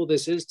simple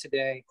this is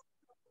today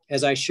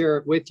as I share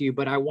it with you,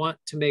 but I want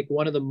to make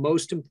one of the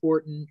most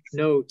important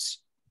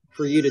notes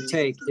for you to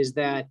take is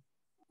that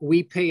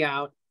we pay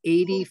out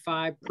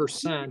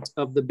 85%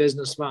 of the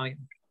business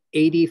volume,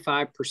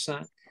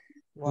 85%.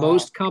 Wow.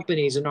 Most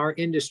companies in our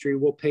industry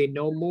will pay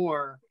no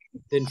more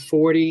than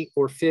 40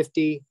 or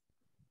 50%,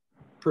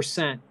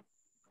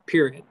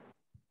 period.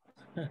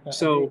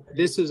 So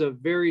this is a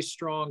very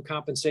strong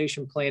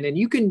compensation plan. And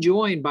you can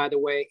join, by the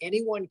way,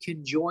 anyone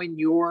can join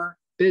your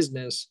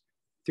business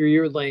through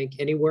your link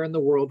anywhere in the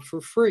world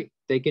for free.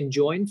 They can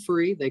join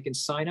free, they can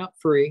sign up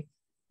free,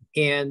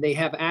 and they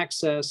have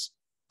access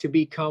to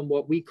become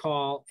what we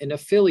call an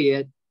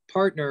affiliate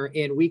partner,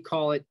 and we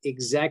call it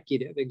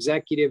executive.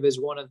 Executive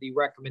is one of the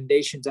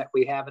recommendations that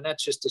we have, and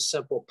that's just a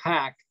simple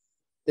pack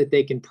that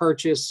they can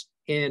purchase.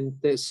 And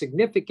the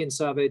significance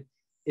of it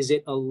is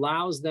it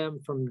allows them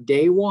from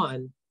day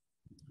one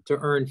to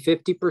earn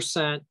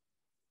 50%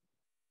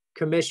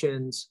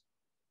 commissions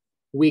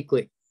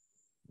weekly.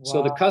 Wow.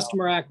 So the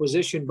customer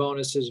acquisition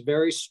bonus is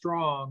very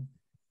strong.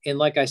 And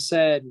like I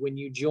said, when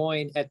you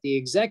join at the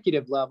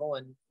executive level,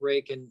 and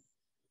Ray can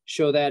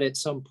show that at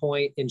some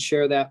point and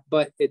share that,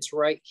 but it's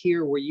right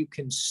here where you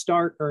can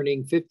start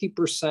earning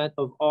 50%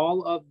 of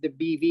all of the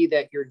BV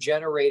that you're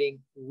generating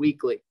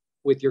weekly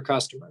with your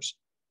customers.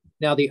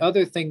 Now, the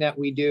other thing that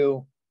we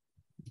do,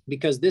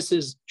 because this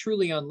is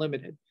truly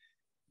unlimited,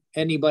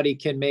 anybody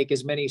can make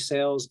as many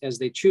sales as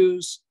they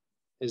choose,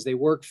 as they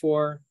work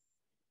for.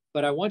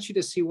 But I want you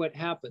to see what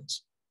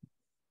happens.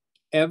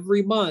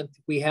 Every month,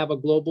 we have a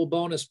global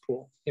bonus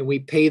pool, and we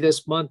pay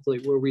this monthly,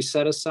 where we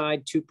set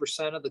aside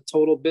 2% of the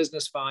total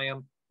business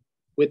volume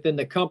within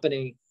the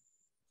company,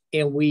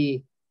 and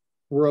we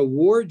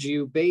reward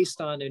you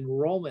based on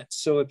enrollment.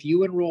 So if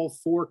you enroll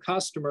 4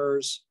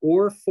 customers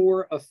or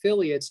 4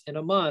 affiliates in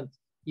a month,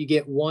 you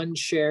get 1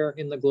 share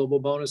in the global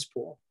bonus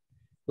pool.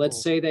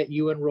 Let's say that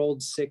you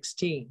enrolled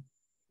 16.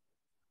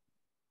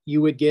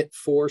 You would get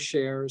 4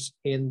 shares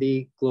in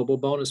the global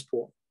bonus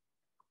pool.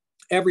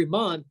 Every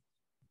month,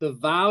 the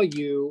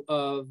value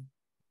of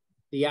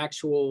the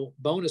actual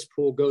bonus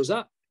pool goes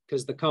up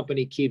because the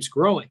company keeps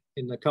growing,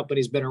 and the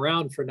company's been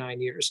around for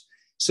 9 years.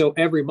 So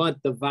every month,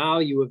 the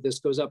value of this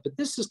goes up. But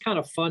this is kind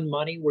of fun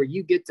money where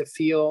you get to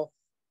feel,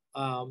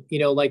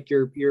 like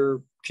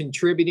you're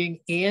contributing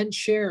and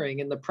sharing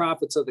in the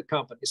profits of the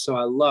company. So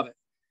I love it.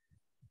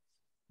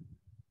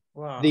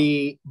 Wow.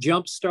 The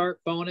Jumpstart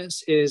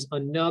bonus is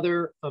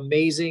another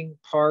amazing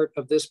part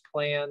of this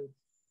plan.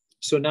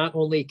 So not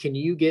only can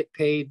you get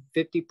paid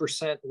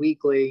 50%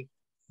 weekly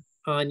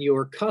on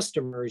your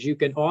customers, you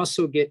can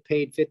also get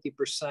paid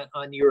 50%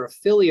 on your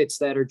affiliates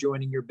that are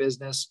joining your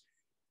business.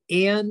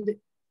 And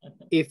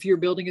if you're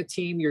building a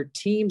team, your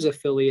team's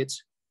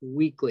affiliates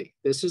weekly.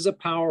 This is a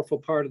powerful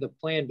part of the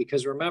plan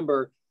because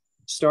remember,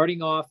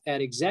 starting off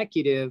at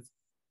executive,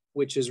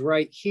 which is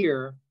right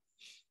here,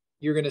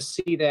 you're going to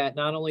see that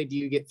not only do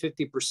you get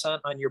 50%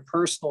 on your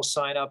personal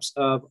signups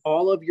of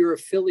all of your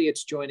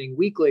affiliates joining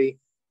weekly,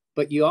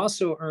 but you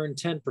also earn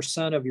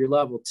 10% of your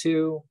level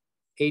 2,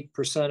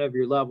 8% of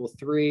your level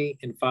 3,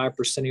 and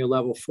 5% of your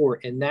level 4.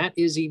 And that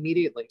is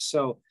immediately.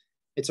 So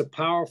it's a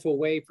powerful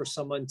way for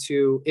someone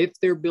to, if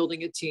they're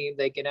building a team,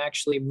 they can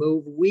actually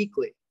move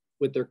weekly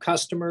with their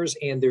customers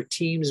and their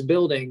teams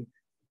building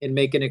and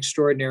make an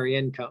extraordinary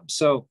income.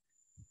 So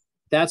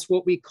that's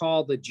what we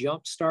call the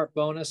Jumpstart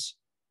bonus.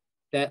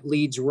 That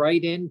leads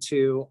right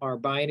into our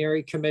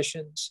binary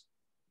commissions,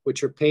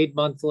 which are paid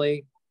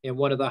monthly and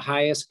one of the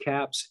highest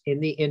caps in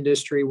the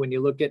industry when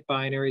you look at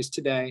binaries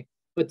today.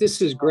 But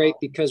this is great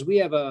because we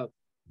have a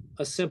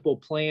simple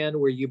plan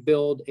where you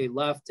build a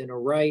left and a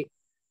right.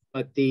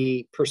 But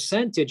the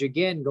percentage,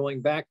 again,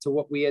 going back to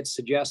what we had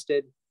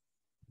suggested,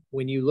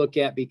 when you look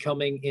at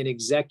becoming an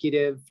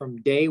executive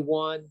from day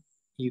one,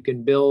 you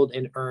can build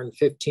and earn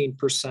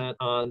 15%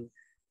 on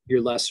your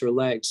lesser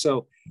legs.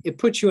 So it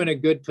puts you in a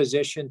good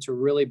position to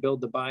really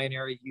build the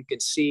binary. You can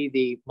see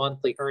the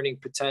monthly earning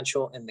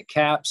potential and the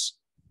caps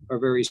are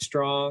very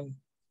strong.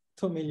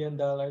 $2 million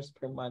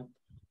per month.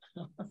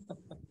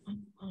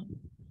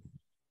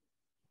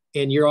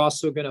 And you're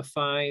also going to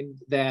find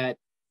that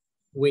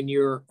when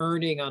you're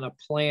earning on a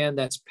plan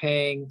that's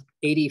paying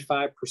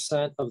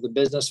 85% of the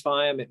business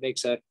volume, it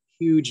makes a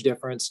huge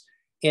difference.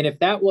 And if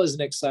that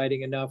wasn't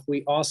exciting enough,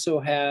 we also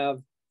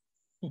have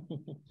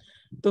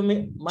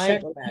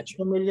Mike,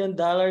 $2 million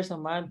a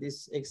month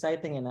is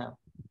exciting enough.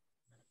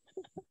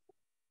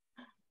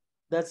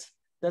 That's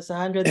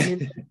 100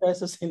 million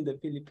pesos in the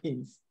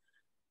Philippines.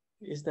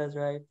 Is that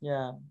right?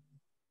 Yeah.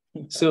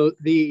 So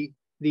the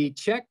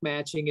check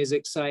matching is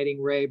exciting,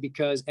 Ray,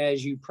 because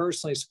as you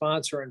personally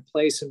sponsor and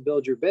place and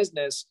build your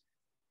business,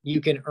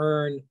 you can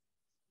earn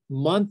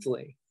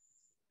monthly,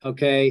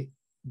 okay?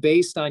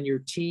 Based on your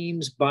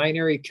team's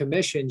binary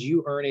commissions,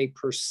 you earn a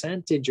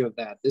percentage of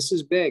that. This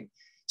is big.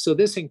 So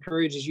this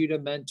encourages you to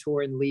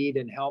mentor and lead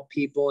and help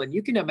people. And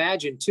you can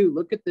imagine too,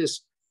 look at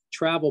this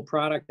travel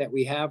product that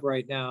we have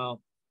right now.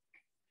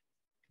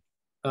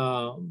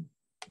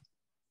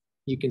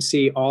 You can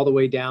see all the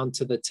way down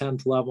to the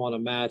 10th level on a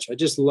match. I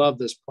just love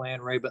this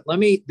plan, Ray. But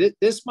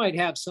this might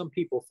have some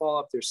people fall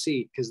off their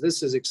seat because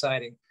this is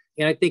exciting.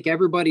 And I think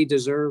everybody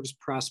deserves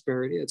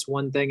prosperity. It's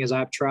one thing as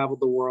I've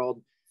traveled the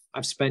world.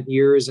 I've spent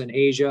years in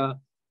Asia,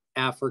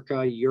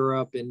 Africa,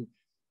 Europe. And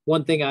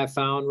one thing I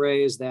found,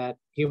 Ray, is that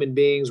human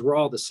beings, we're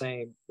all the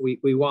same.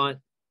 We want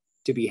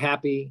to be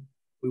happy.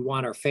 We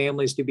want our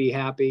families to be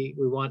happy.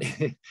 We want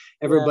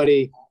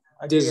everybody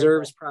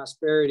deserves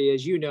prosperity,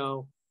 as you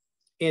know.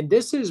 And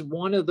this is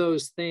one of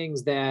those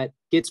things that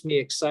gets me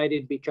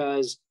excited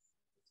because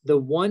the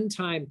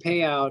one-time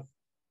payout,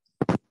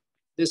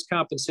 this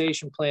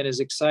compensation plan is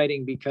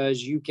exciting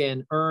because you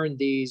can earn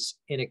these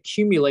and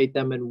accumulate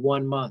them in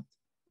 1 month.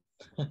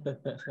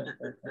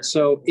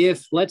 So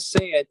if, let's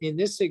say in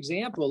this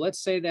example,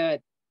 let's say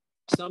that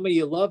some of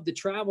you love to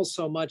travel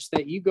so much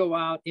that you go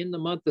out in the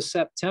month of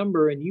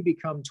September and you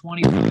become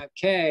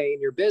 25K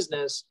in your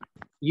business,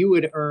 you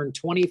would earn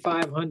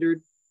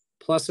 2,500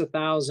 plus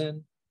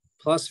 1,000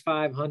 plus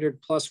 500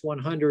 plus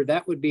 100.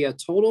 That would be a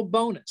total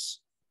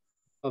bonus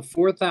of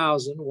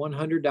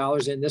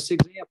 $4,100 in this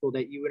example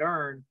that you would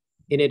earn,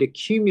 and it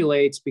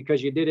accumulates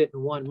because you did it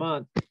in 1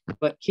 month.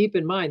 But keep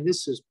in mind,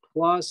 this is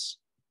plus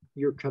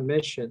your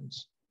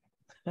commissions.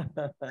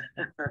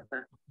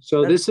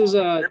 So this is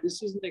an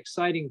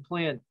exciting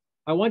plan.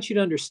 I want you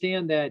to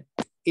understand that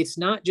it's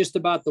not just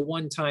about the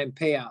one-time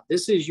payout.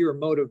 This is your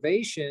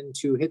motivation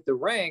to hit the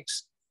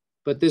ranks,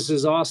 but this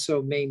is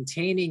also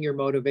maintaining your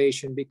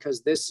motivation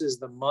because this is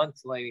the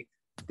monthly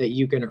that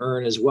you can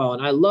earn as well.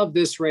 And I love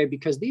this, Ray,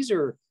 because these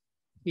are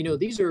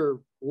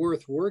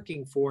worth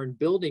working for and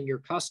building your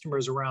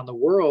customers around the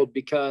world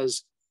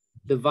because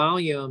the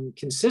volume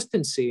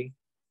consistency,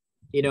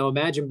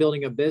 imagine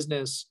building a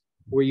business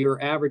where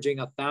you're averaging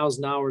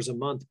 1,000 hours a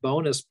month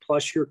bonus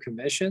plus your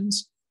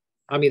commissions.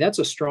 I mean, that's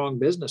a strong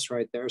business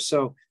right there.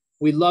 So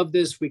we love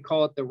this. We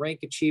call it the rank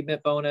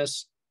achievement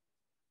bonus.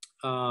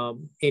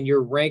 And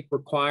your rank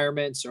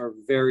requirements are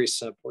very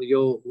simple.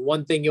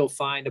 One thing you'll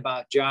find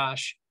about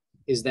Josh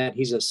is that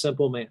he's a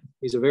simple man.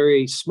 He's a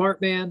very smart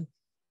man,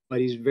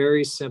 but he's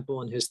very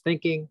simple in his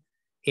thinking.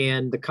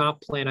 And the comp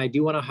plan, I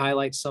do want to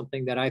highlight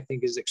something that I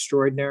think is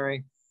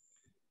extraordinary.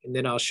 And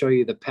then I'll show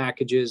you the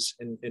packages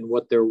and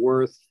what they're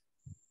worth.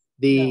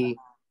 The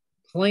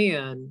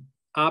plan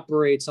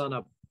operates on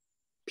a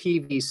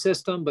PV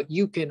system, but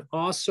you can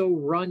also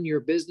run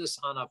your business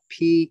on a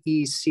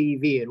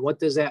PECV. And what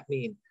does that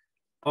mean?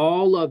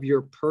 All of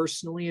your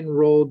personally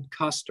enrolled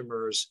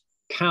customers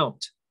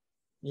count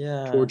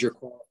towards your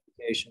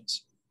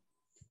qualifications.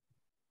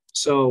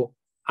 So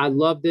I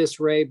love this,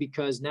 Ray,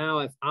 because now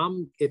if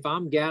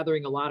I'm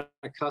gathering a lot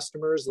of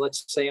customers,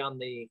 let's say on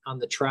the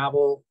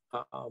travel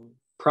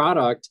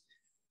product,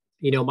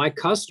 you know, my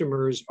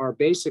customers are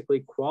basically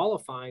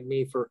qualifying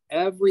me for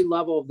every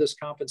level of this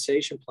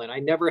compensation plan. I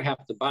never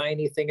have to buy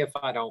anything if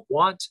I don't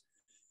want.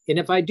 And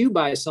if I do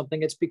buy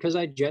something, it's because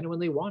I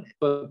genuinely want it.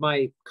 But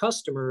my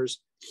customers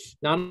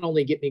not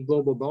only get me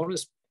global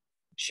bonus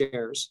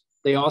shares,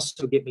 they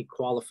also get me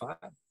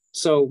qualified.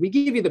 So we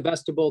give you the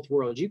best of both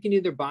worlds. You can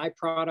either buy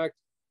product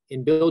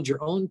and build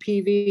your own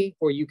PV,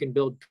 or you can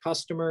build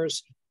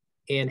customers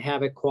and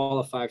have it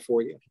qualify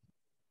for you.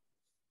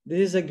 This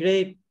is a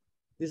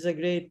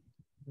great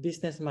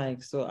business,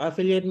 Mike. So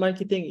affiliate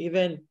marketing,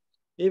 even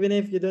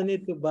if you don't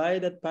need to buy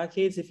that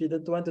package, if you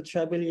don't want to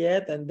travel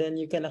yet, and then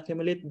you can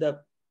accumulate the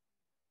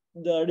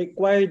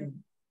required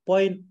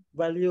point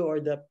value or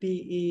the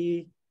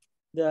PE,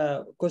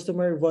 the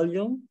customer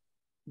volume,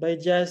 by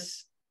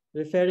just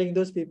referring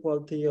those people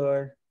to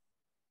your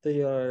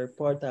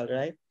portal,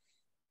 right?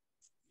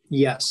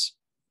 Yes.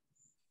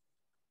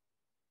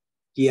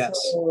 Yes.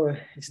 So,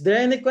 is there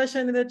any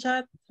question in the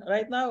chat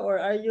right now, or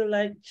are you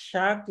like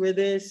shocked with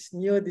this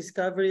new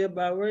discovery of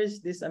ours,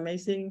 this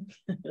amazing,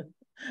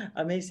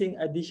 amazing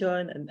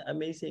addition and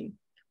amazing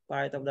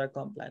part of their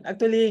comp plan?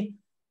 Actually,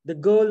 the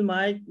goal,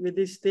 Mike, with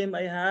this team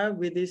I have,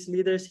 with these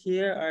leaders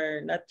here, are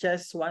not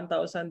just $1,000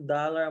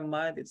 a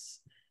month.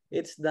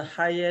 It's the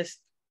highest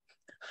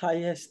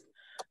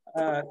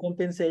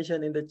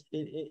compensation in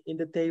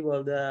the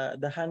table, the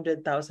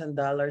 $100,000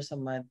 a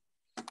month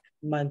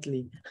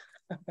monthly.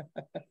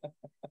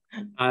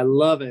 I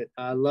love it.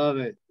 I love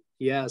it.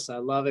 Yes, I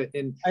love it.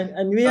 And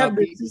we have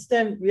the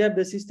system. We have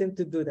the system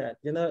to do that.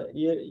 You know,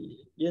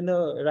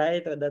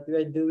 right? That we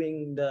are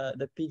doing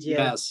the PGL.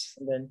 Yes.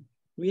 And then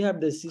we have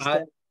the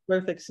system,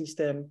 perfect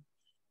system,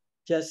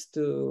 just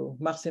to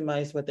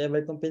maximize whatever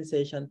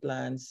compensation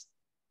plans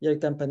your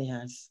company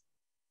has.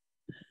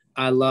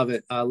 I love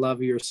it. I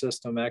love your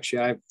system.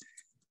 Actually,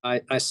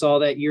 I saw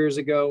that years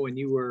ago when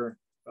you were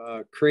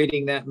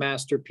creating that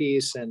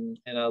masterpiece, and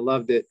I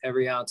loved it,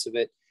 every ounce of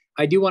it.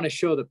 I do want to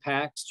show the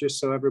packs just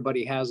so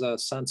everybody has a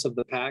sense of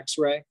the packs,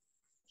 Ray.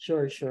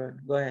 Sure.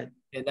 Go ahead.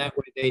 And that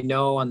way they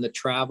know on the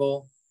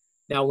travel.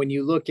 Now, when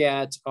you look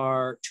at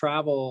our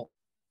travel,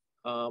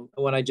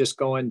 when I just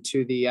go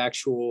into the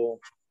actual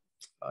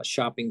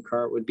shopping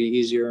cart would be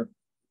easier.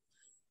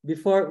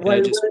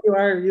 While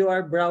you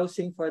are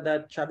browsing for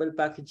that travel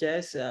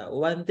packages,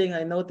 one thing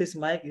I noticed,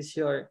 Mike, is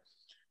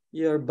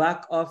your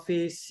back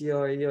office,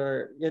 your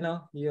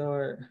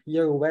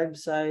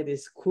website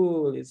is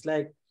cool. It's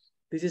like,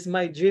 this is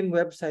my dream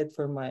website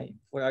for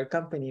our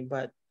company,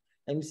 but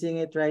I'm seeing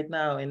it right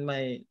now in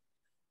my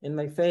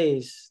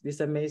face. This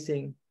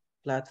amazing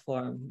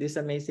platform, this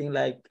amazing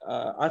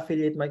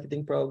affiliate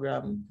marketing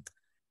program.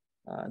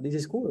 This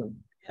is cool,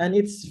 and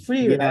it's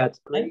free, right?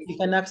 You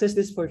can access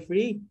this for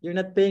free. You're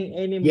not paying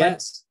any money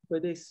for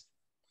this.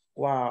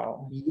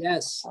 Wow.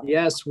 Yes.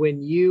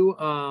 When you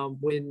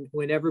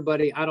when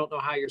everybody, I don't know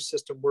how your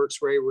system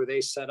works, Ray, where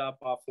they set up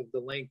off of the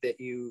link that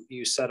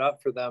you set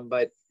up for them,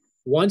 but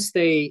once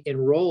they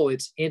enroll,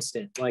 it's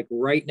instant. Like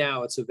right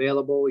now, it's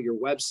available. Your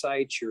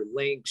websites, your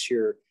links,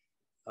 your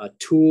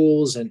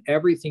tools, and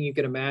everything you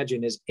can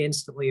imagine is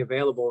instantly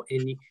available.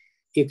 And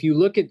if you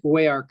look at the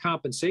way our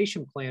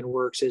compensation plan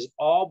works, is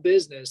all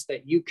business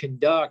that you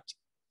conduct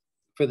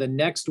for the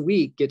next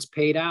week gets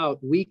paid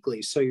out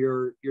weekly. So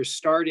you're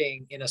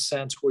starting in a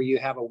sense where you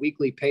have a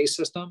weekly pay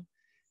system,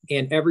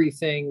 and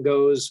everything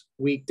goes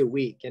week to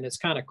week. And it's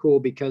kind of cool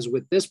because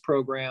with this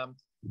program,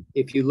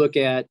 if you look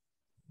at,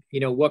 you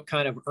know, what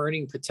kind of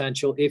earning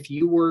potential, if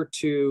you were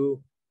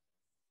to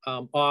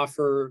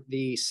offer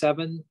the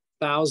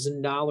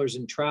 $7,000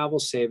 in travel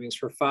savings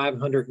for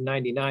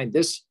 $599,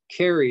 this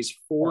carries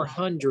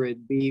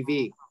 400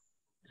 BV.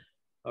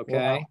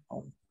 Okay.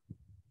 Wow.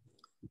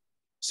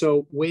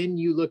 So when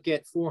you look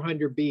at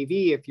 400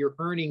 BV, if you're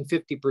earning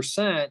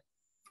 50%,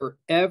 for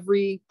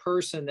every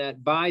person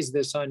that buys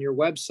this on your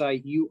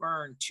website, you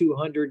earn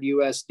 200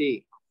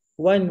 USD.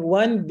 One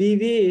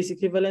BV is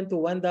equivalent to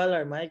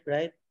 $1, Mike,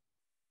 right?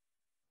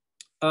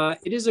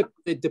 It is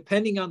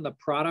depending on the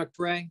product,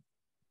 Ray.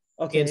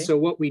 Okay. And so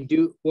what we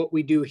do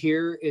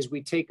here is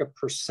we take a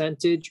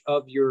percentage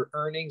of your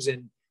earnings a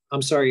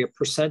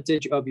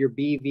percentage of your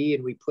BV,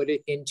 and we put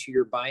it into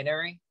your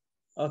binary.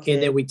 Okay.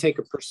 And then we take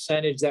a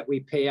percentage that we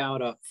pay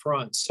out up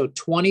front. So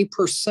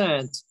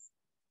 20%,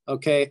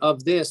 okay,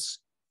 of this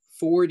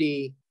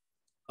 40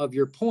 of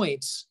your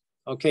points,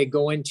 okay,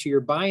 go into your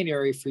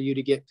binary for you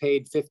to get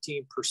paid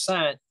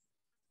 15%.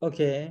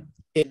 Okay.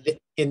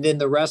 And then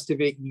the rest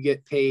of it, you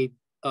get paid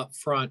up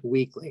front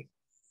weekly.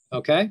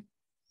 Okay.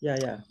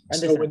 Yeah.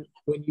 So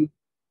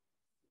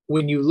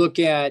when you look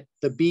at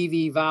the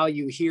BV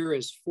value, here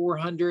is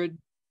 400,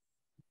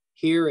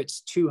 here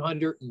it's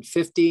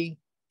 250,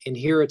 and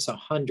here it's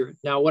 100.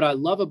 Now, what I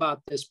love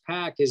about this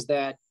pack is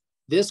that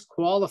this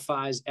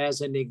qualifies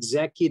as an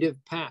executive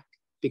pack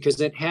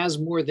because it has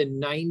more than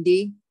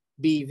 90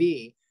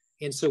 BV.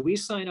 And so we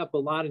sign up a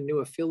lot of new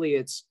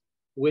affiliates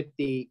with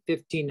the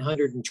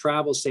 1,500 in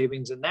travel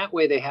savings. And that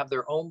way they have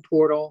their own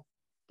portal.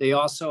 They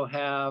also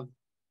have,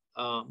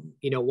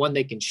 one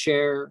they can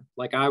share,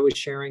 like I was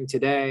sharing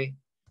today,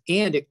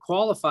 and it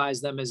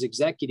qualifies them as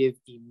executive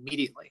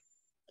immediately.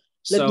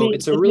 Let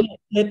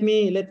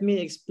me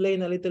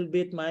explain a little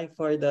bit, Mike,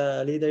 for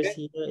the leaders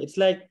here. It's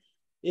like,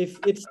 if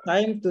it's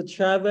time to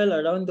travel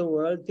around the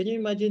world, can you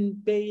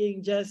imagine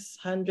paying just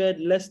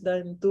less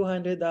than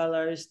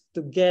 $200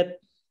 to get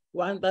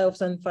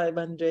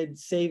 1,500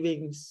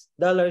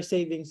 dollar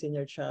savings in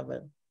your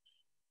travel?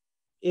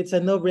 It's a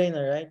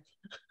no-brainer, right?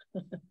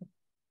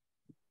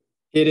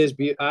 It is.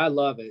 I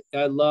love it.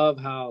 I love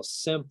how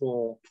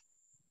simple,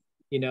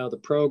 the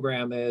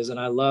program is. And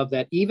I love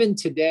that even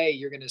today,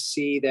 you're going to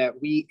see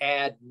that we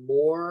add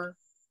more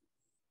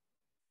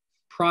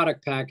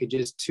product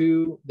packages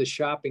to the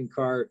shopping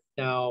cart.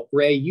 Now,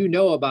 Ray, you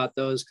know about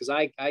those because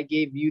I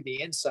gave you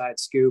the inside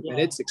scoop, and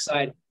it's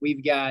exciting.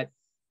 We've got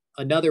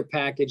another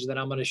package that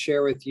I'm going to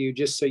share with you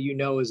just so you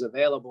know is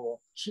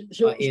available.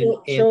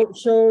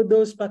 Show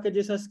those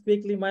packages as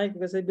quickly, Mike,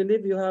 because I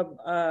believe you have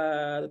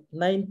a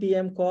 9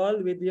 p.m.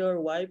 call with your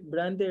wife,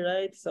 Brandy,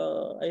 right?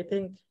 So I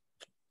think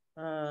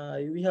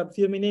we have a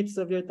few minutes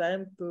of your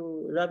time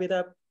to wrap it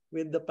up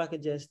with the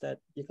packages that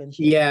you can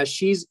share. Yeah,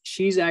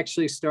 she's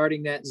actually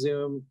starting that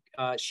Zoom.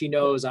 She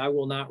knows I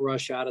will not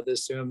rush out of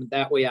this Zoom.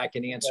 That way I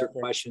can answer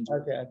questions.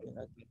 Okay.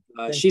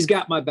 She's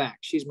got my back.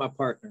 She's my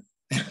partner.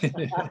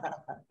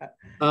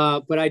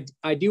 But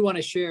I do want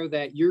to share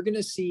that you're going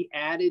to see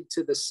added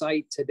to the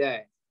site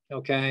today.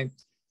 Okay.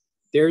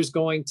 There's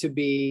going to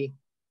be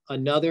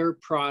another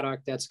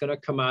product that's going to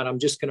come out. I'm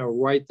just going to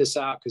write this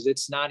out because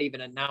it's not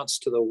even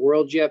announced to the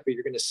world yet, but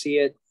you're going to see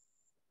it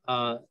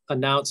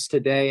announced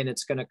today, and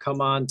it's going to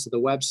come on to the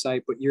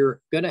website. But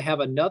you're going to have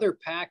another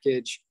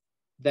package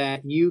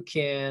that you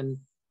can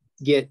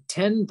get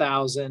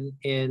 10,000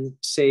 in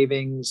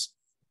savings.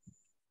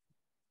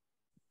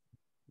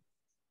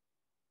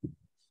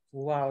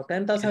 Wow,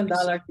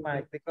 $10,000,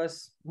 Mike,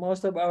 because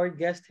most of our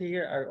guests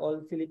here are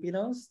all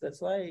Filipinos.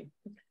 That's why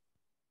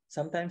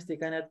sometimes they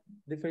cannot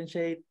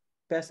differentiate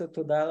peso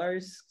to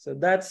dollars. So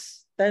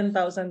that's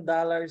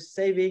 $10,000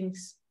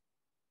 savings.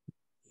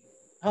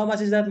 How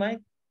much is that,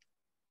 Mike?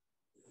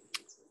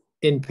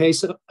 In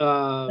peso?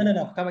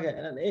 No. Come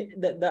again.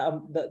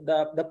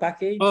 The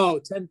package. Oh,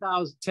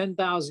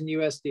 10,000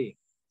 USD.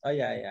 Oh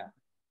yeah.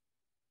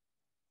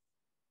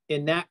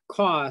 And that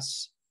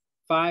costs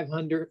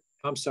 500.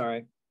 I'm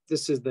sorry.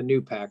 This is the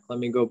new pack. Let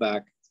me go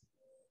back.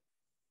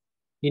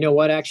 You know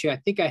what? Actually, I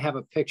think I have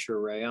a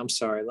picture, Ray. I'm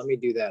sorry. Let me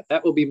do that.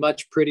 That will be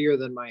much prettier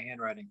than my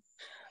handwriting.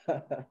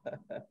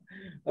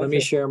 Let me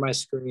share my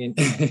screen.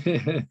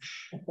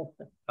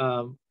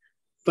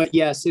 But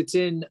yes, it's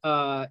in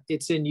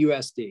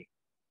USD.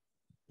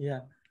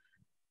 Yeah.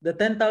 The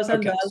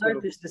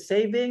 $10,000 is the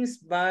savings,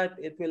 but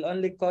it will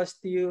only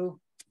cost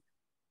you,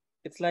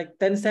 it's like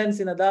 10 cents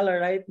in a dollar,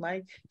 right,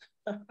 Mike?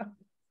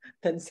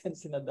 10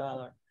 cents in a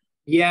dollar.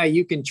 Yeah,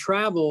 you can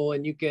travel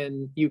and you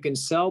can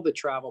sell the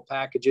travel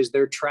packages.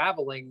 They're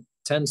traveling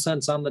 10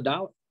 cents on the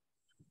dollar.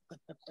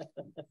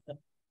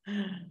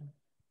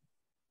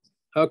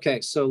 Okay,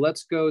 so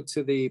let's go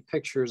to the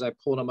pictures. I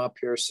pulled them up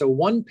here. So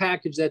one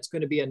package that's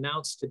going to be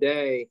announced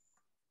today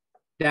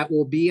that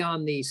will be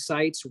on the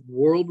sites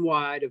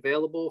worldwide,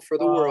 available for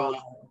the world,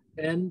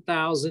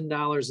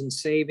 $10,000 in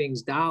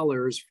savings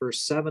dollars for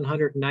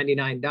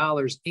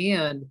 $799.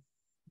 And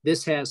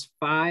this has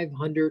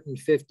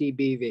 550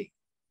 BV.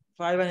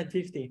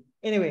 550.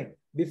 Anyway,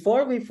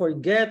 before we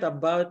forget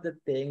about the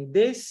thing,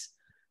 this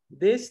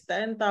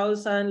 10,000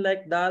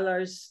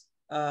 dollars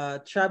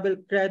travel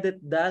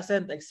credit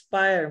doesn't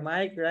expire,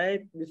 Mike,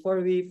 right?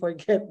 Before we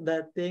forget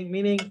that thing,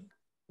 meaning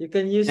you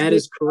can use that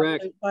this is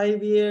correct. after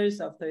 5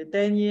 years, after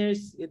 10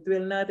 years, it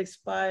will not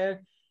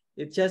expire.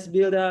 It just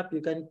build up.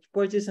 You can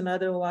purchase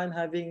another one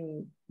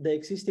having the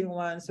existing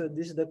one. So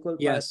this is the cool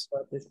part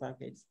about this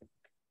package.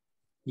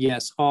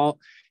 Yes,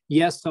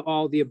 yes to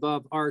all the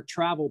above. Our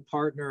travel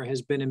partner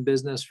has been in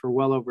business for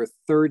well over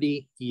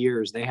 30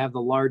 years. They have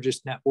the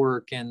largest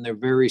network and they're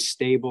very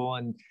stable.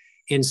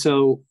 And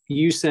so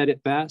you said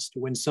it best.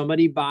 When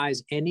somebody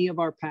buys any of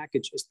our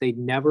packages, they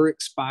never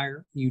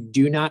expire. You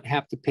do not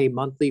have to pay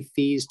monthly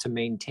fees to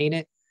maintain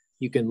it.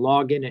 You can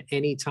log in at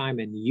any time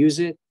and use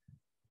it.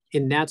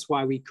 And that's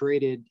why we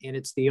created, and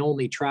it's the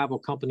only travel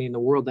company in the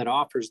world that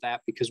offers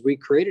that, because we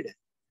created it.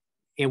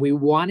 And we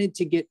wanted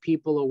to get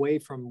people away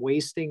from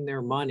wasting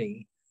their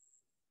money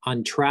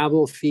on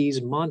travel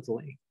fees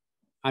monthly.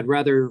 I'd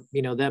rather,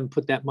 them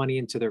put that money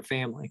into their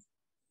family.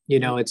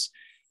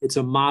 It's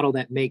a model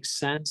that makes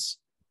sense.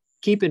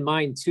 Keep in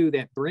mind too,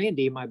 that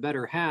Brandy, my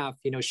better half,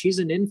 she's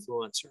an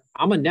influencer.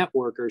 I'm a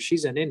networker.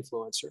 She's an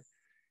influencer.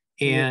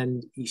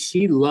 And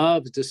she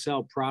loves to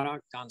sell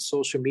product on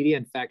social media.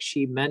 In fact,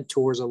 she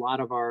mentors a lot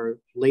of our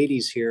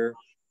ladies here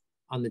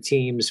on the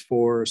teams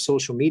for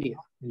social media.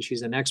 And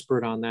she's an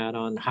expert on that,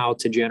 on how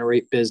to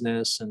generate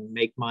business and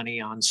make money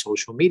on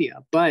social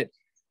media. But,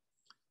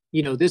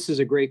 you know, this is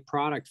a great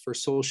product for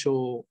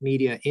social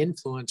media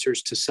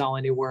influencers to sell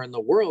anywhere in the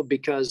world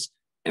because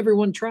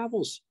everyone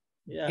travels.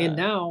 Yeah. And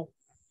now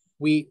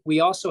we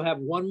also have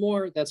one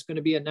more that's going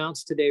to be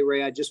announced today,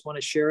 Ray. I just want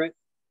to share it.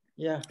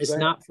 Yeah. It's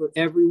not for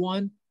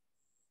everyone,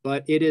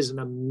 but it is an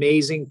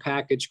amazing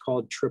package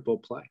called Triple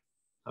Play.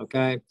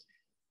 Okay.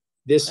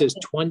 This is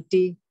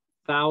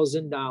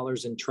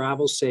 $20,000 in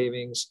travel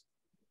savings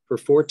for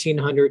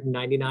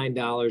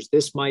 $1,499.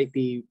 This might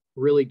be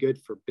really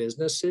good for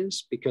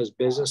businesses because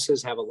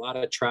businesses have a lot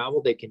of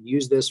travel. They can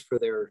use this for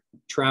their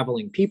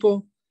traveling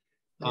people.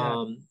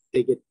 Yeah.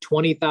 They get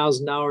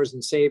 $20,000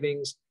 in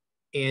savings.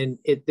 And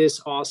this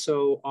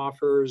also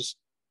offers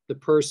the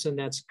person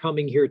that's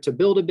coming here to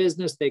build a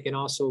business, they can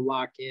also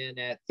lock in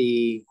at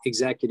the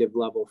executive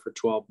level for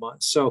 12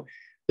 months. So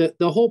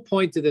the whole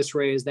point to this,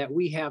 Ray, is that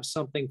we have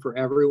something for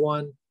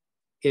everyone.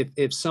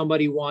 If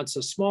somebody wants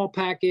a small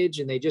package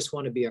and they just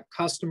want to be a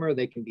customer,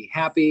 they can be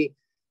happy.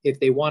 If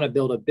they want to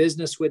build a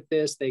business with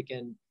this, they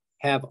can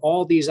have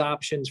all these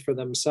options for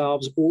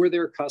themselves or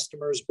their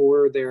customers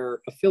or their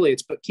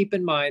affiliates. But keep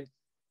in mind,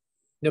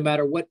 no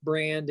matter what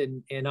brand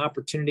and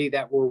opportunity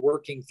that we're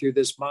working through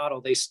this model,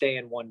 they stay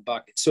in one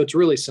bucket. So it's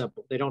really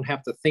simple. They don't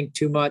have to think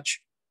too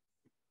much.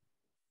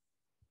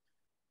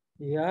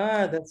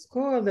 Yeah, that's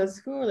cool. That's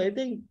cool. I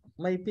think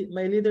my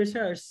leaders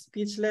are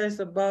speechless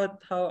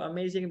about how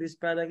amazing this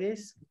product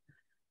is.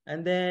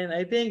 And then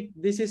I think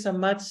this is a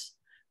much,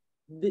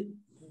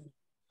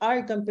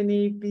 our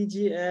company,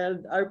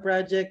 PGL, our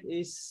project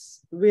is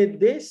with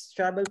this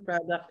travel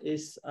product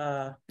is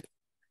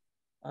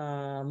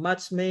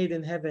much made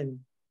in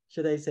heaven,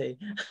 should I say.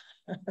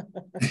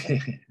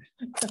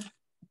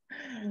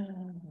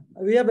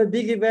 We have a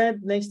big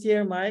event next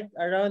year, Mike,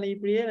 around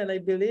April, and I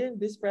believe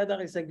this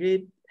product is a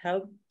great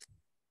help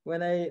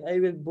when I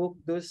will book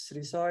those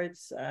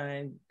resorts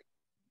and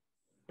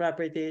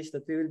properties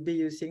that we will be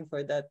using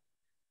for that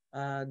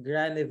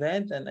grand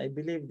event. And I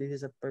believe this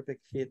is a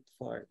perfect fit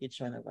for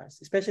each one of us,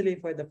 especially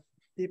for the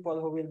people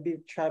who will be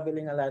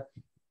traveling a lot.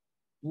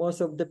 Most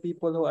of the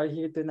people who are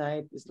here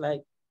tonight is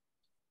like,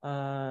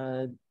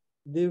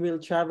 they will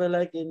travel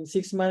like in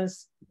 6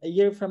 months, a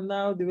year from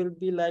now, they will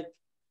be like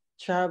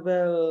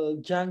travel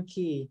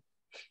junkie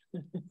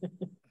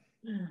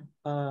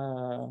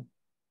a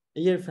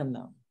year from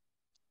now.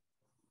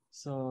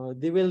 So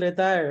they will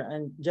retire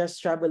and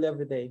just travel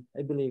every day,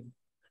 I believe.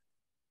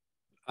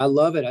 I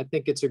love it. I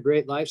think it's a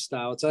great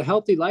lifestyle. It's a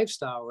healthy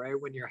lifestyle, right?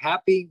 When you're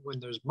happy, when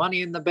there's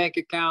money in the bank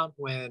account,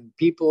 when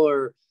people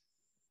are,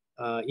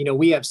 you know,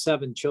 we have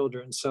 7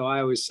 children. So I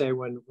always say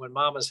when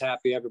mama's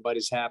happy,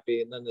 everybody's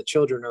happy. And then the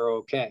children are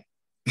okay.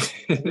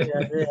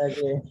 Agree.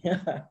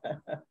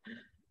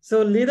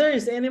 So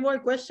leaders, any more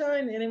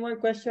question? Any more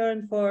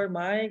question for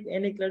Mike?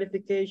 Any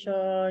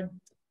clarification?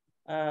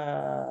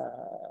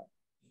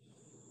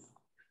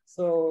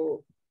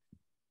 So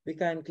we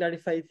can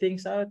clarify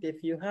things out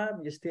if you have,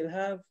 you still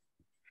have.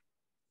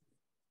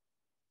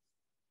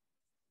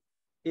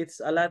 It's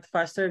a lot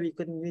faster. You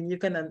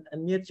can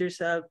unmute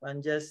yourself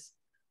and just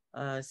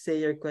say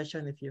your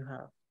question if you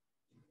have.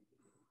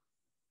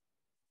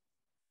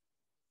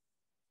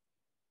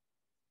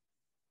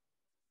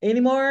 Any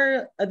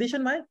more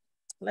addition, Mike?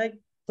 Like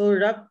to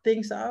wrap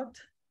things out?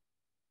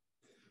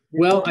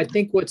 Well, I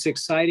think what's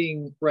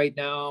exciting right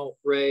now,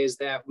 Ray, is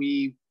that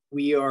we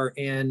are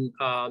in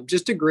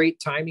just a great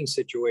timing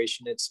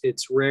situation.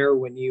 It's rare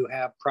when you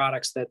have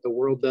products that the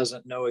world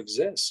doesn't know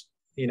exist.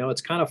 You know,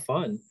 it's kind of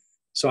fun.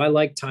 So I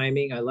like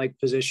timing. I like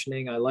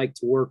positioning. I like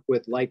to work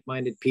with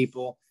like-minded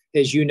people.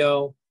 As you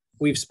know,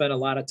 we've spent a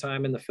lot of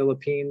time in the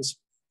Philippines,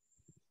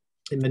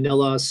 in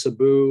Manila,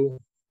 Cebu,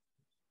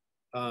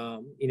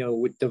 you know,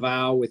 with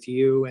Davao, with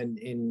you and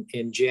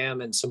in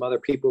Jim and some other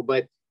people.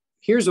 But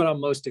here's what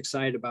I'm most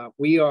excited about.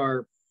 We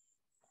are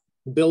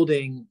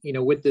building, you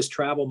know, with this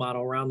travel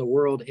model around the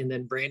world. And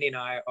then Brandy and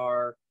I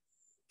are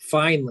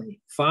finally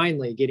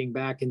getting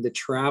back into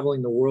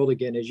traveling the world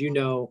again. As you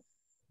know,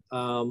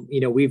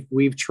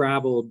 we've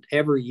traveled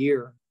every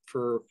year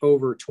for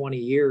over 20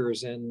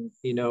 years and,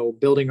 you know,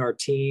 building our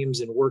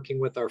teams and working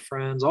with our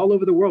friends all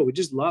over the world. We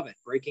just love it,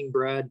 breaking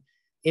bread.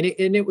 And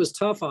it was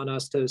tough on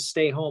us to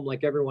stay home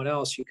like everyone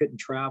else. You couldn't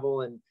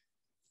travel.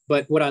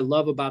 But what I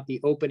love about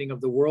the opening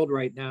of the world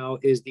right now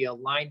is the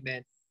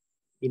alignment.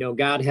 You know,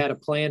 God had a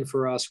plan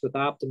for us with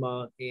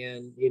Optima,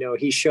 and, you know,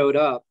 he showed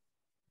up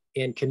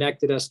and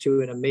connected us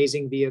to an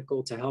amazing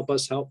vehicle to help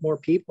us help more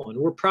people. And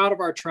we're proud of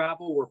our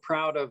travel. We're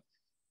proud of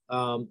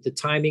the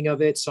timing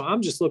of it. So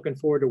I'm just looking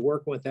forward to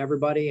working with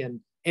everybody and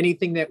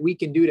anything that we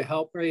can do to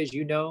help, Ray, as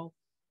you know,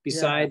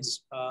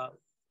 besides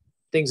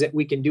things that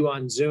we can do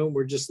on Zoom.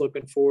 We're just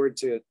looking forward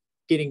to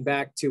getting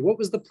back to, what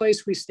was the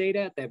place we stayed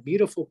at? That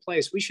beautiful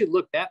place. We should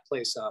look that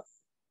place up.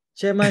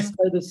 Chemas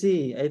by the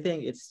Sea. I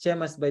think it's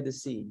Chemas by the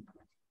Sea.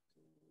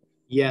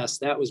 Yes,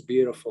 that was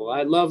beautiful.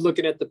 I love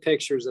looking at the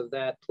pictures of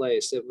that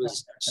place. It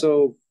was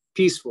so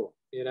peaceful,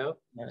 you know?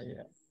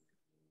 Yeah.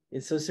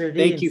 It's so serene.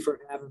 Thank you for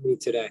having me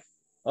today.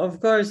 Of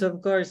course,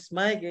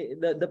 Mike.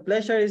 The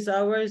pleasure is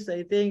ours.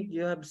 I think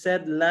you have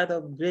said a lot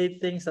of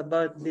great things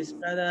about this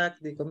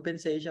product, the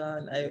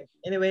compensation.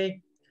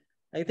 Anyway,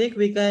 I think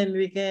we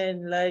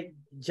can like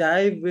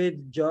jive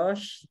with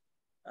Josh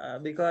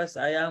because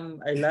I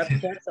love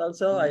chess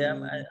also.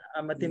 I'm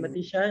a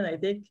mathematician, I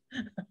think.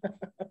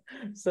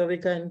 So we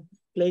can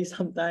play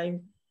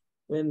sometime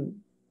when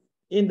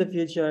in the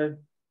future.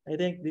 I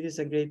think this is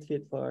a great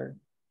fit for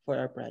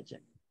our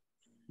project.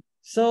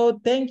 So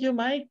thank you,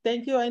 Mike.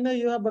 Thank you. I know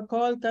you have a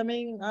call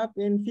coming up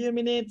in a few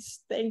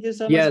minutes. Thank you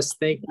so much. Yes,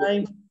 thank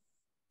you.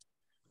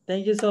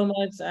 Thank you so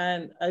much.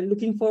 And I'm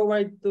looking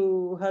forward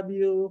to have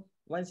you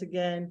once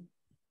again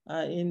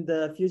in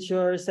the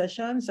future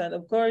sessions. And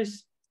of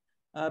course,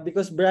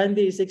 because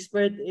Brandy is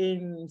expert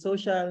in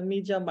social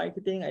media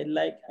marketing, I'd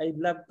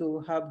love to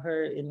have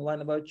her in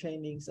one of our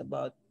trainings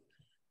about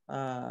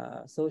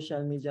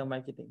social media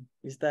marketing.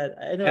 Is that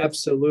I know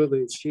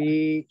absolutely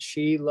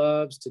she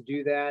loves to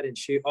do that, and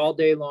she all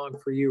day long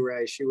for you,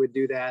 Ray, she would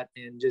do that.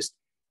 And just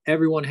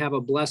everyone have a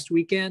blessed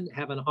weekend,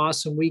 have an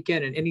awesome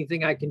weekend, and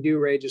anything I can do,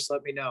 Ray, just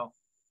let me know.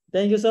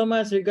 Thank you so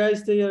much.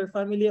 Regards to your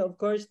family, of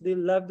course, the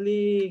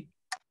lovely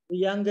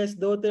youngest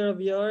daughter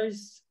of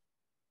yours.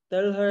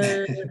 Tell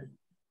her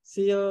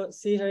see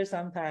her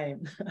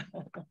sometime.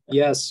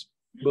 Yes,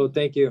 well,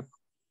 thank you.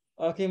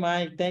 Okay,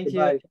 Mike. Thank you.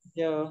 Bye. Thank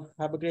you.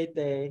 Have a great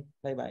day.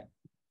 Bye-bye.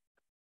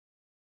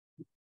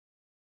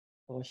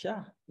 O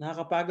siya,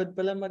 nakakapagod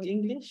pala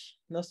mag-English.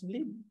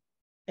 Nosebleed.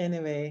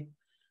 Anyway,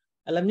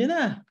 alam niyo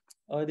na.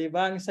 O, di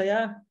ba? Ang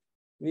saya.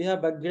 We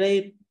have a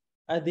great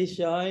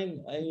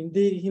addition.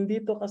 Hindi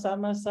to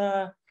kasama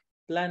sa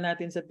plan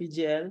natin sa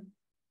PGL.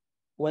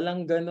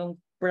 Walang ganong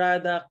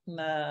product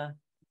na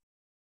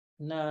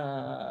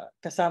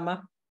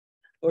kasama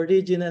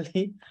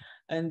originally.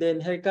 And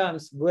then here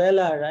comes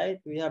Buela, right?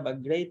 We have a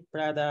great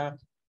product.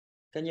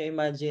 Can you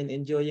imagine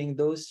enjoying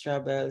those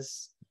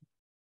travels?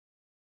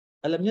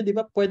 Alam niyo, di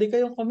ba, pwede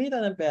kayong kumita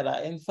ng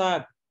pera. In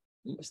fact,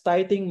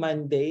 starting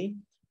Monday,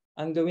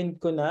 ang gawin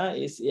ko na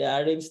is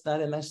i-arrange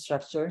natin ang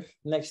structure.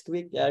 Next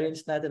week,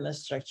 i-arrange natin ang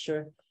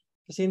structure.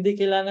 Kasi hindi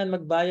kailangan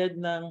magbayad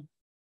ng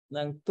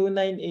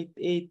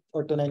 2988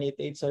 or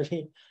 2988,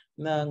 sorry,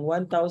 ng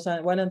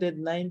 $1,199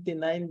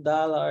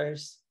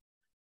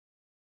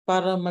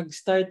 para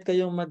mag-start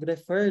kayong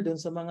mag-refer dun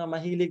sa mga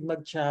mahilig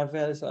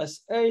mag-travel. So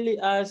as early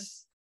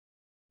as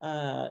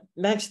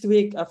next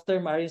week, after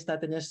ma-arrange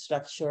natin yung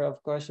structure,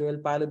 of course, we will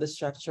follow the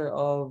structure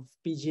of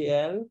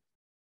PGL,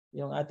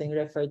 yung ating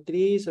refer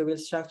tree. So we'll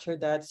structure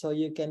that so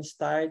you can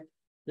start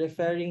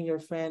referring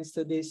your friends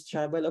to this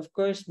travel. Of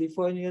course,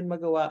 before nyo yun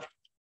magawa,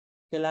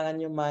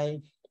 kailangan nyo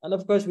and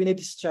of course, we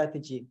need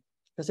strategy.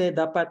 Kasi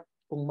dapat,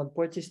 kung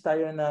mag-purchase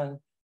tayo ng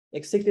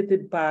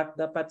executive pack,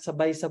 dapat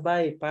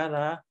sabay-sabay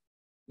para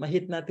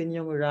ma-hit natin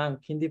yung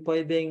rank. Hindi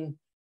pwedeng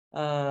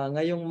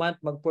ngayong month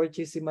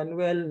mag-purchase si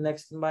Manuel,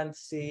 next month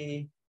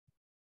si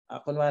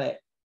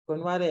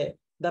kunwari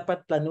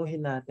dapat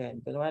planuhin natin.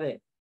 Kunwari,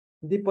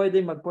 hindi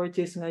pwedeng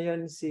mag-purchase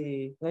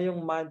ngayong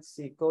month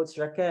si Coach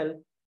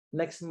Raquel,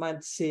 next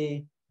month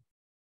si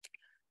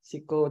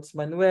Coach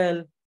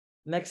Manuel,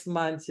 next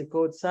month si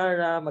Coach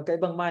Sarah,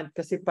 magkaibang month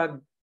kasi pag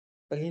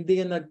hindi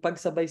yung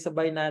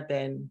nagpagsabay-sabay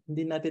natin,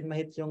 hindi natin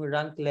ma-hit yung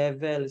rank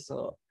level.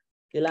 So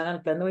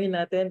kailangan planuhin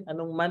natin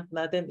anong month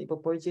natin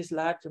ipo-purchase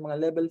lahat yung mga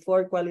level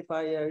 4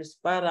 qualifiers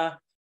para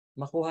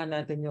makuha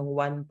natin yung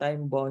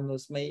one-time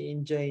bonus, may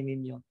enjoy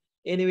ninyo.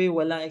 Anyway,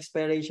 walang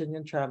expiration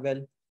yung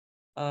travel.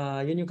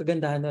 Yun yung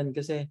kagandahan nun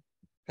kasi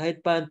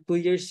kahit pa 2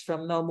 years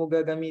from now mo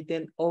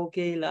gagamitin,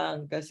 okay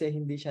lang kasi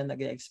hindi siya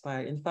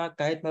nag-expire. In fact,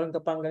 kahit meron ka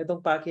pang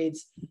ganitong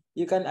package,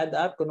 you can add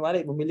up.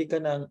 Kunwari, bumili ka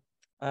ng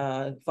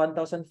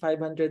 1,500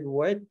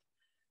 worth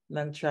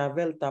ng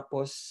travel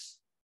tapos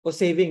o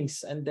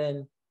savings, and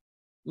then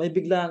may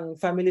biglang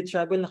family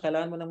travel na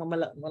kailangan mo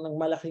ng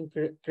malaking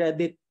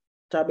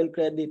travel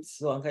credits.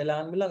 So, ang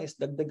kailangan mo lang is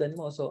dagdagan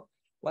mo. So,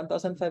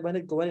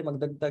 1,500, kung wala,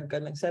 magdagdag ka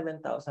ng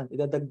 7,000.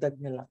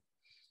 Idadagdag nila.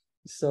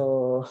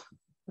 So,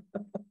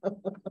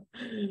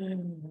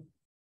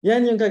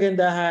 yan yung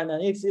kagandahan.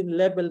 It's in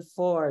level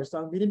 4.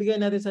 So, ang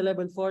binibigay natin sa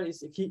level 4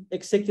 is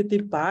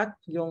executive pack,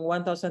 yung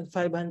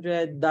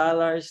 $1,500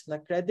 na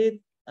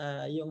credit,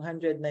 yung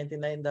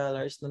 $199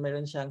 na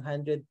meron siyang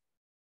 100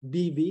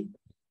 BV,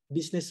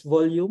 business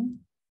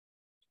volume,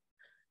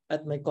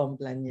 at may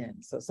complan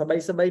yan. So,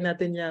 sabay-sabay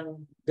natin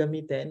yung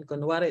gamitin.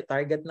 Kunwari,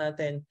 target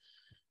natin,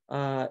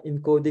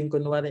 encoding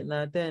kunwari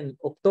natin,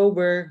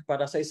 October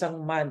para sa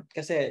isang month.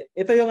 Kasi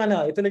ito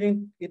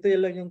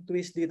lang yung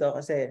twist dito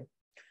kasi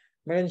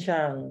meron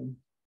siyang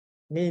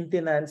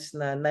maintenance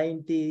na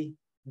 90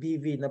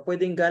 BV na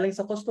pwedeng galing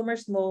sa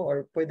customers mo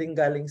or pwedeng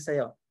galing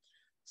sa'yo.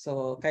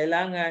 So,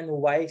 kailangan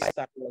wise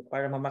tayo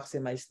para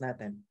ma-maximize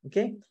natin.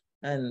 Okay?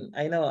 And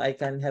I know I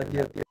can help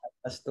you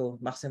as to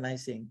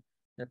maximizing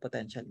their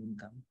potential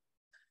income.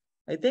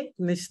 I think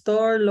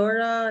Mr.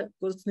 Laura,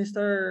 Coach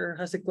Nestor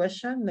has a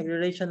question.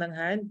 Nagre-raise siya ng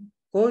hand.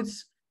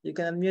 Coach, you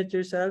can unmute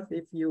yourself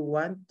if you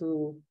want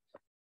to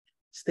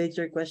state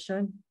your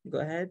question.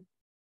 Go ahead.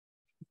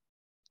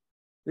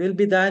 We'll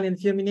be done in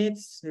few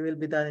minutes. We will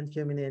be done in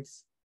few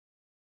minutes.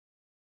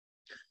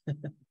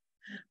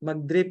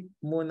 Mag-drip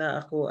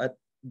muna ako at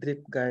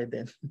drip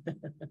garden.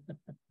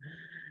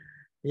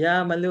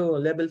 Yeah, Malu,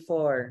 level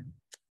 4.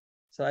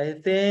 So I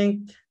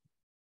think,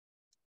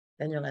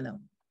 yan yung ano,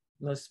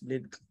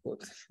 nosebleed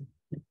coat.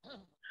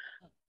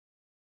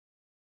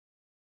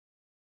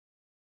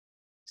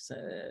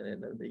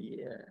 End of the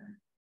year.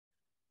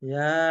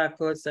 Yeah,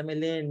 Coach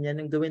Amelin, yan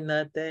yung gawin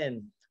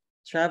natin.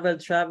 Travel,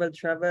 travel,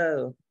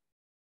 travel.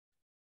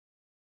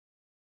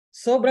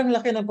 Sobrang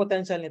laki ng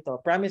potential nito.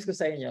 Promise ko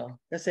sa inyo.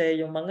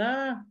 Kasi yung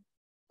mga,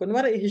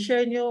 kunwari,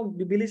 i-share nyo,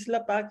 bibili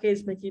sila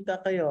package, makita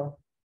kayo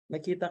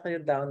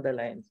down the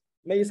line.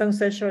 May isang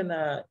session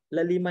na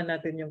laliman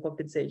natin yung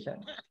compensation.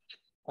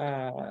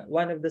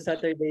 One of the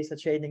Saturdays sa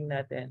training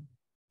natin,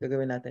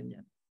 gagawin natin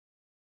yan.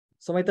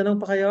 So may tanong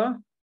pa kayo?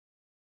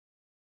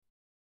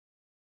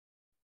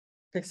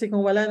 Kasi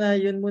kung wala na,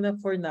 yun muna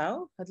for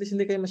now. At least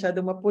hindi kayo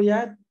masyadong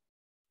mapuyat.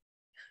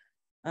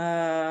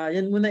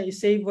 Yan muna,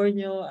 i-savor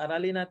nyo,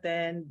 aralin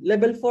natin.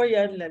 Level 4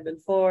 yan, level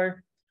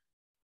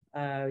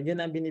 4. Yun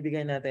ang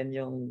binibigay natin,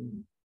 yung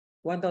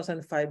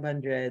 1,500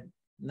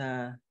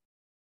 na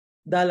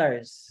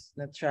dollars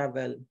na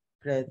travel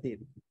credit.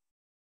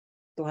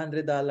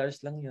 $200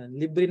 lang yun.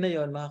 Libre na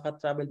yun,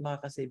 makaka-travel,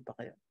 makaka-save pa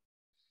kayo.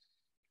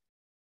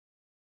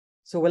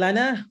 So wala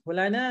na.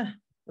 Wala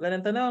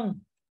nang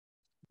tanong.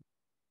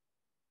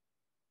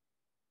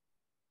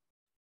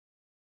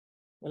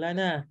 Wala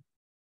na.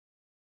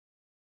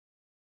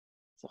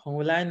 So kung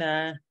wala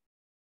na,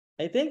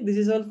 I think this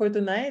is all for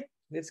tonight.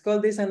 Let's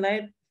call this a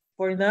night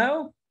for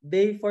now.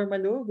 Day for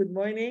Malu. Good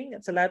morning.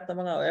 At sa lahat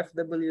ng mga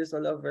OFWs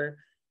all over.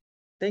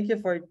 Thank you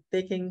for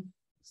taking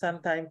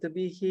some time to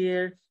be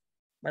here.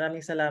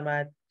 Maraming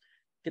salamat.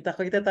 Kita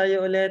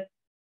tayo ulit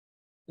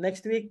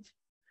next week.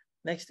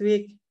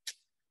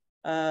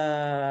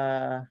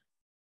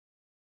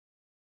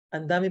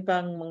 Ang dami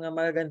pang mga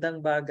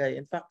magagandang bagay.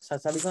 In fact,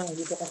 sasabi ko,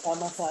 hindi ko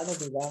kasama sa ano,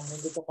 diba?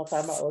 Hindi ko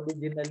kasama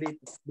originally.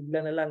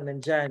 Bigla na lang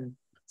nandyan.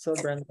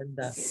 Sobrang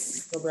ganda.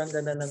 Sobrang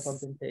ganda ng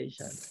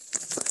compensation.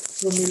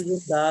 $2 million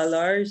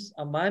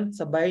a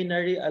month sa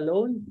binary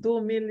alone.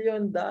 $2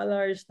 million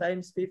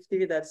times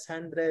 50, that's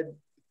 $100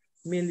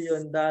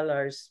 million.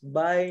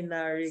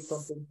 Binary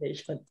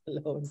compensation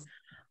alone.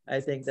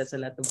 I think that's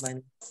a lot of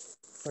money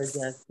for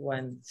just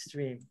one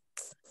stream.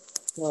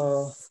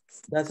 So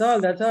that's all.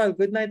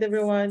 Good night,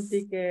 everyone.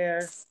 Take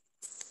care.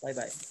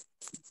 Bye-bye.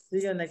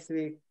 See you next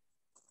week.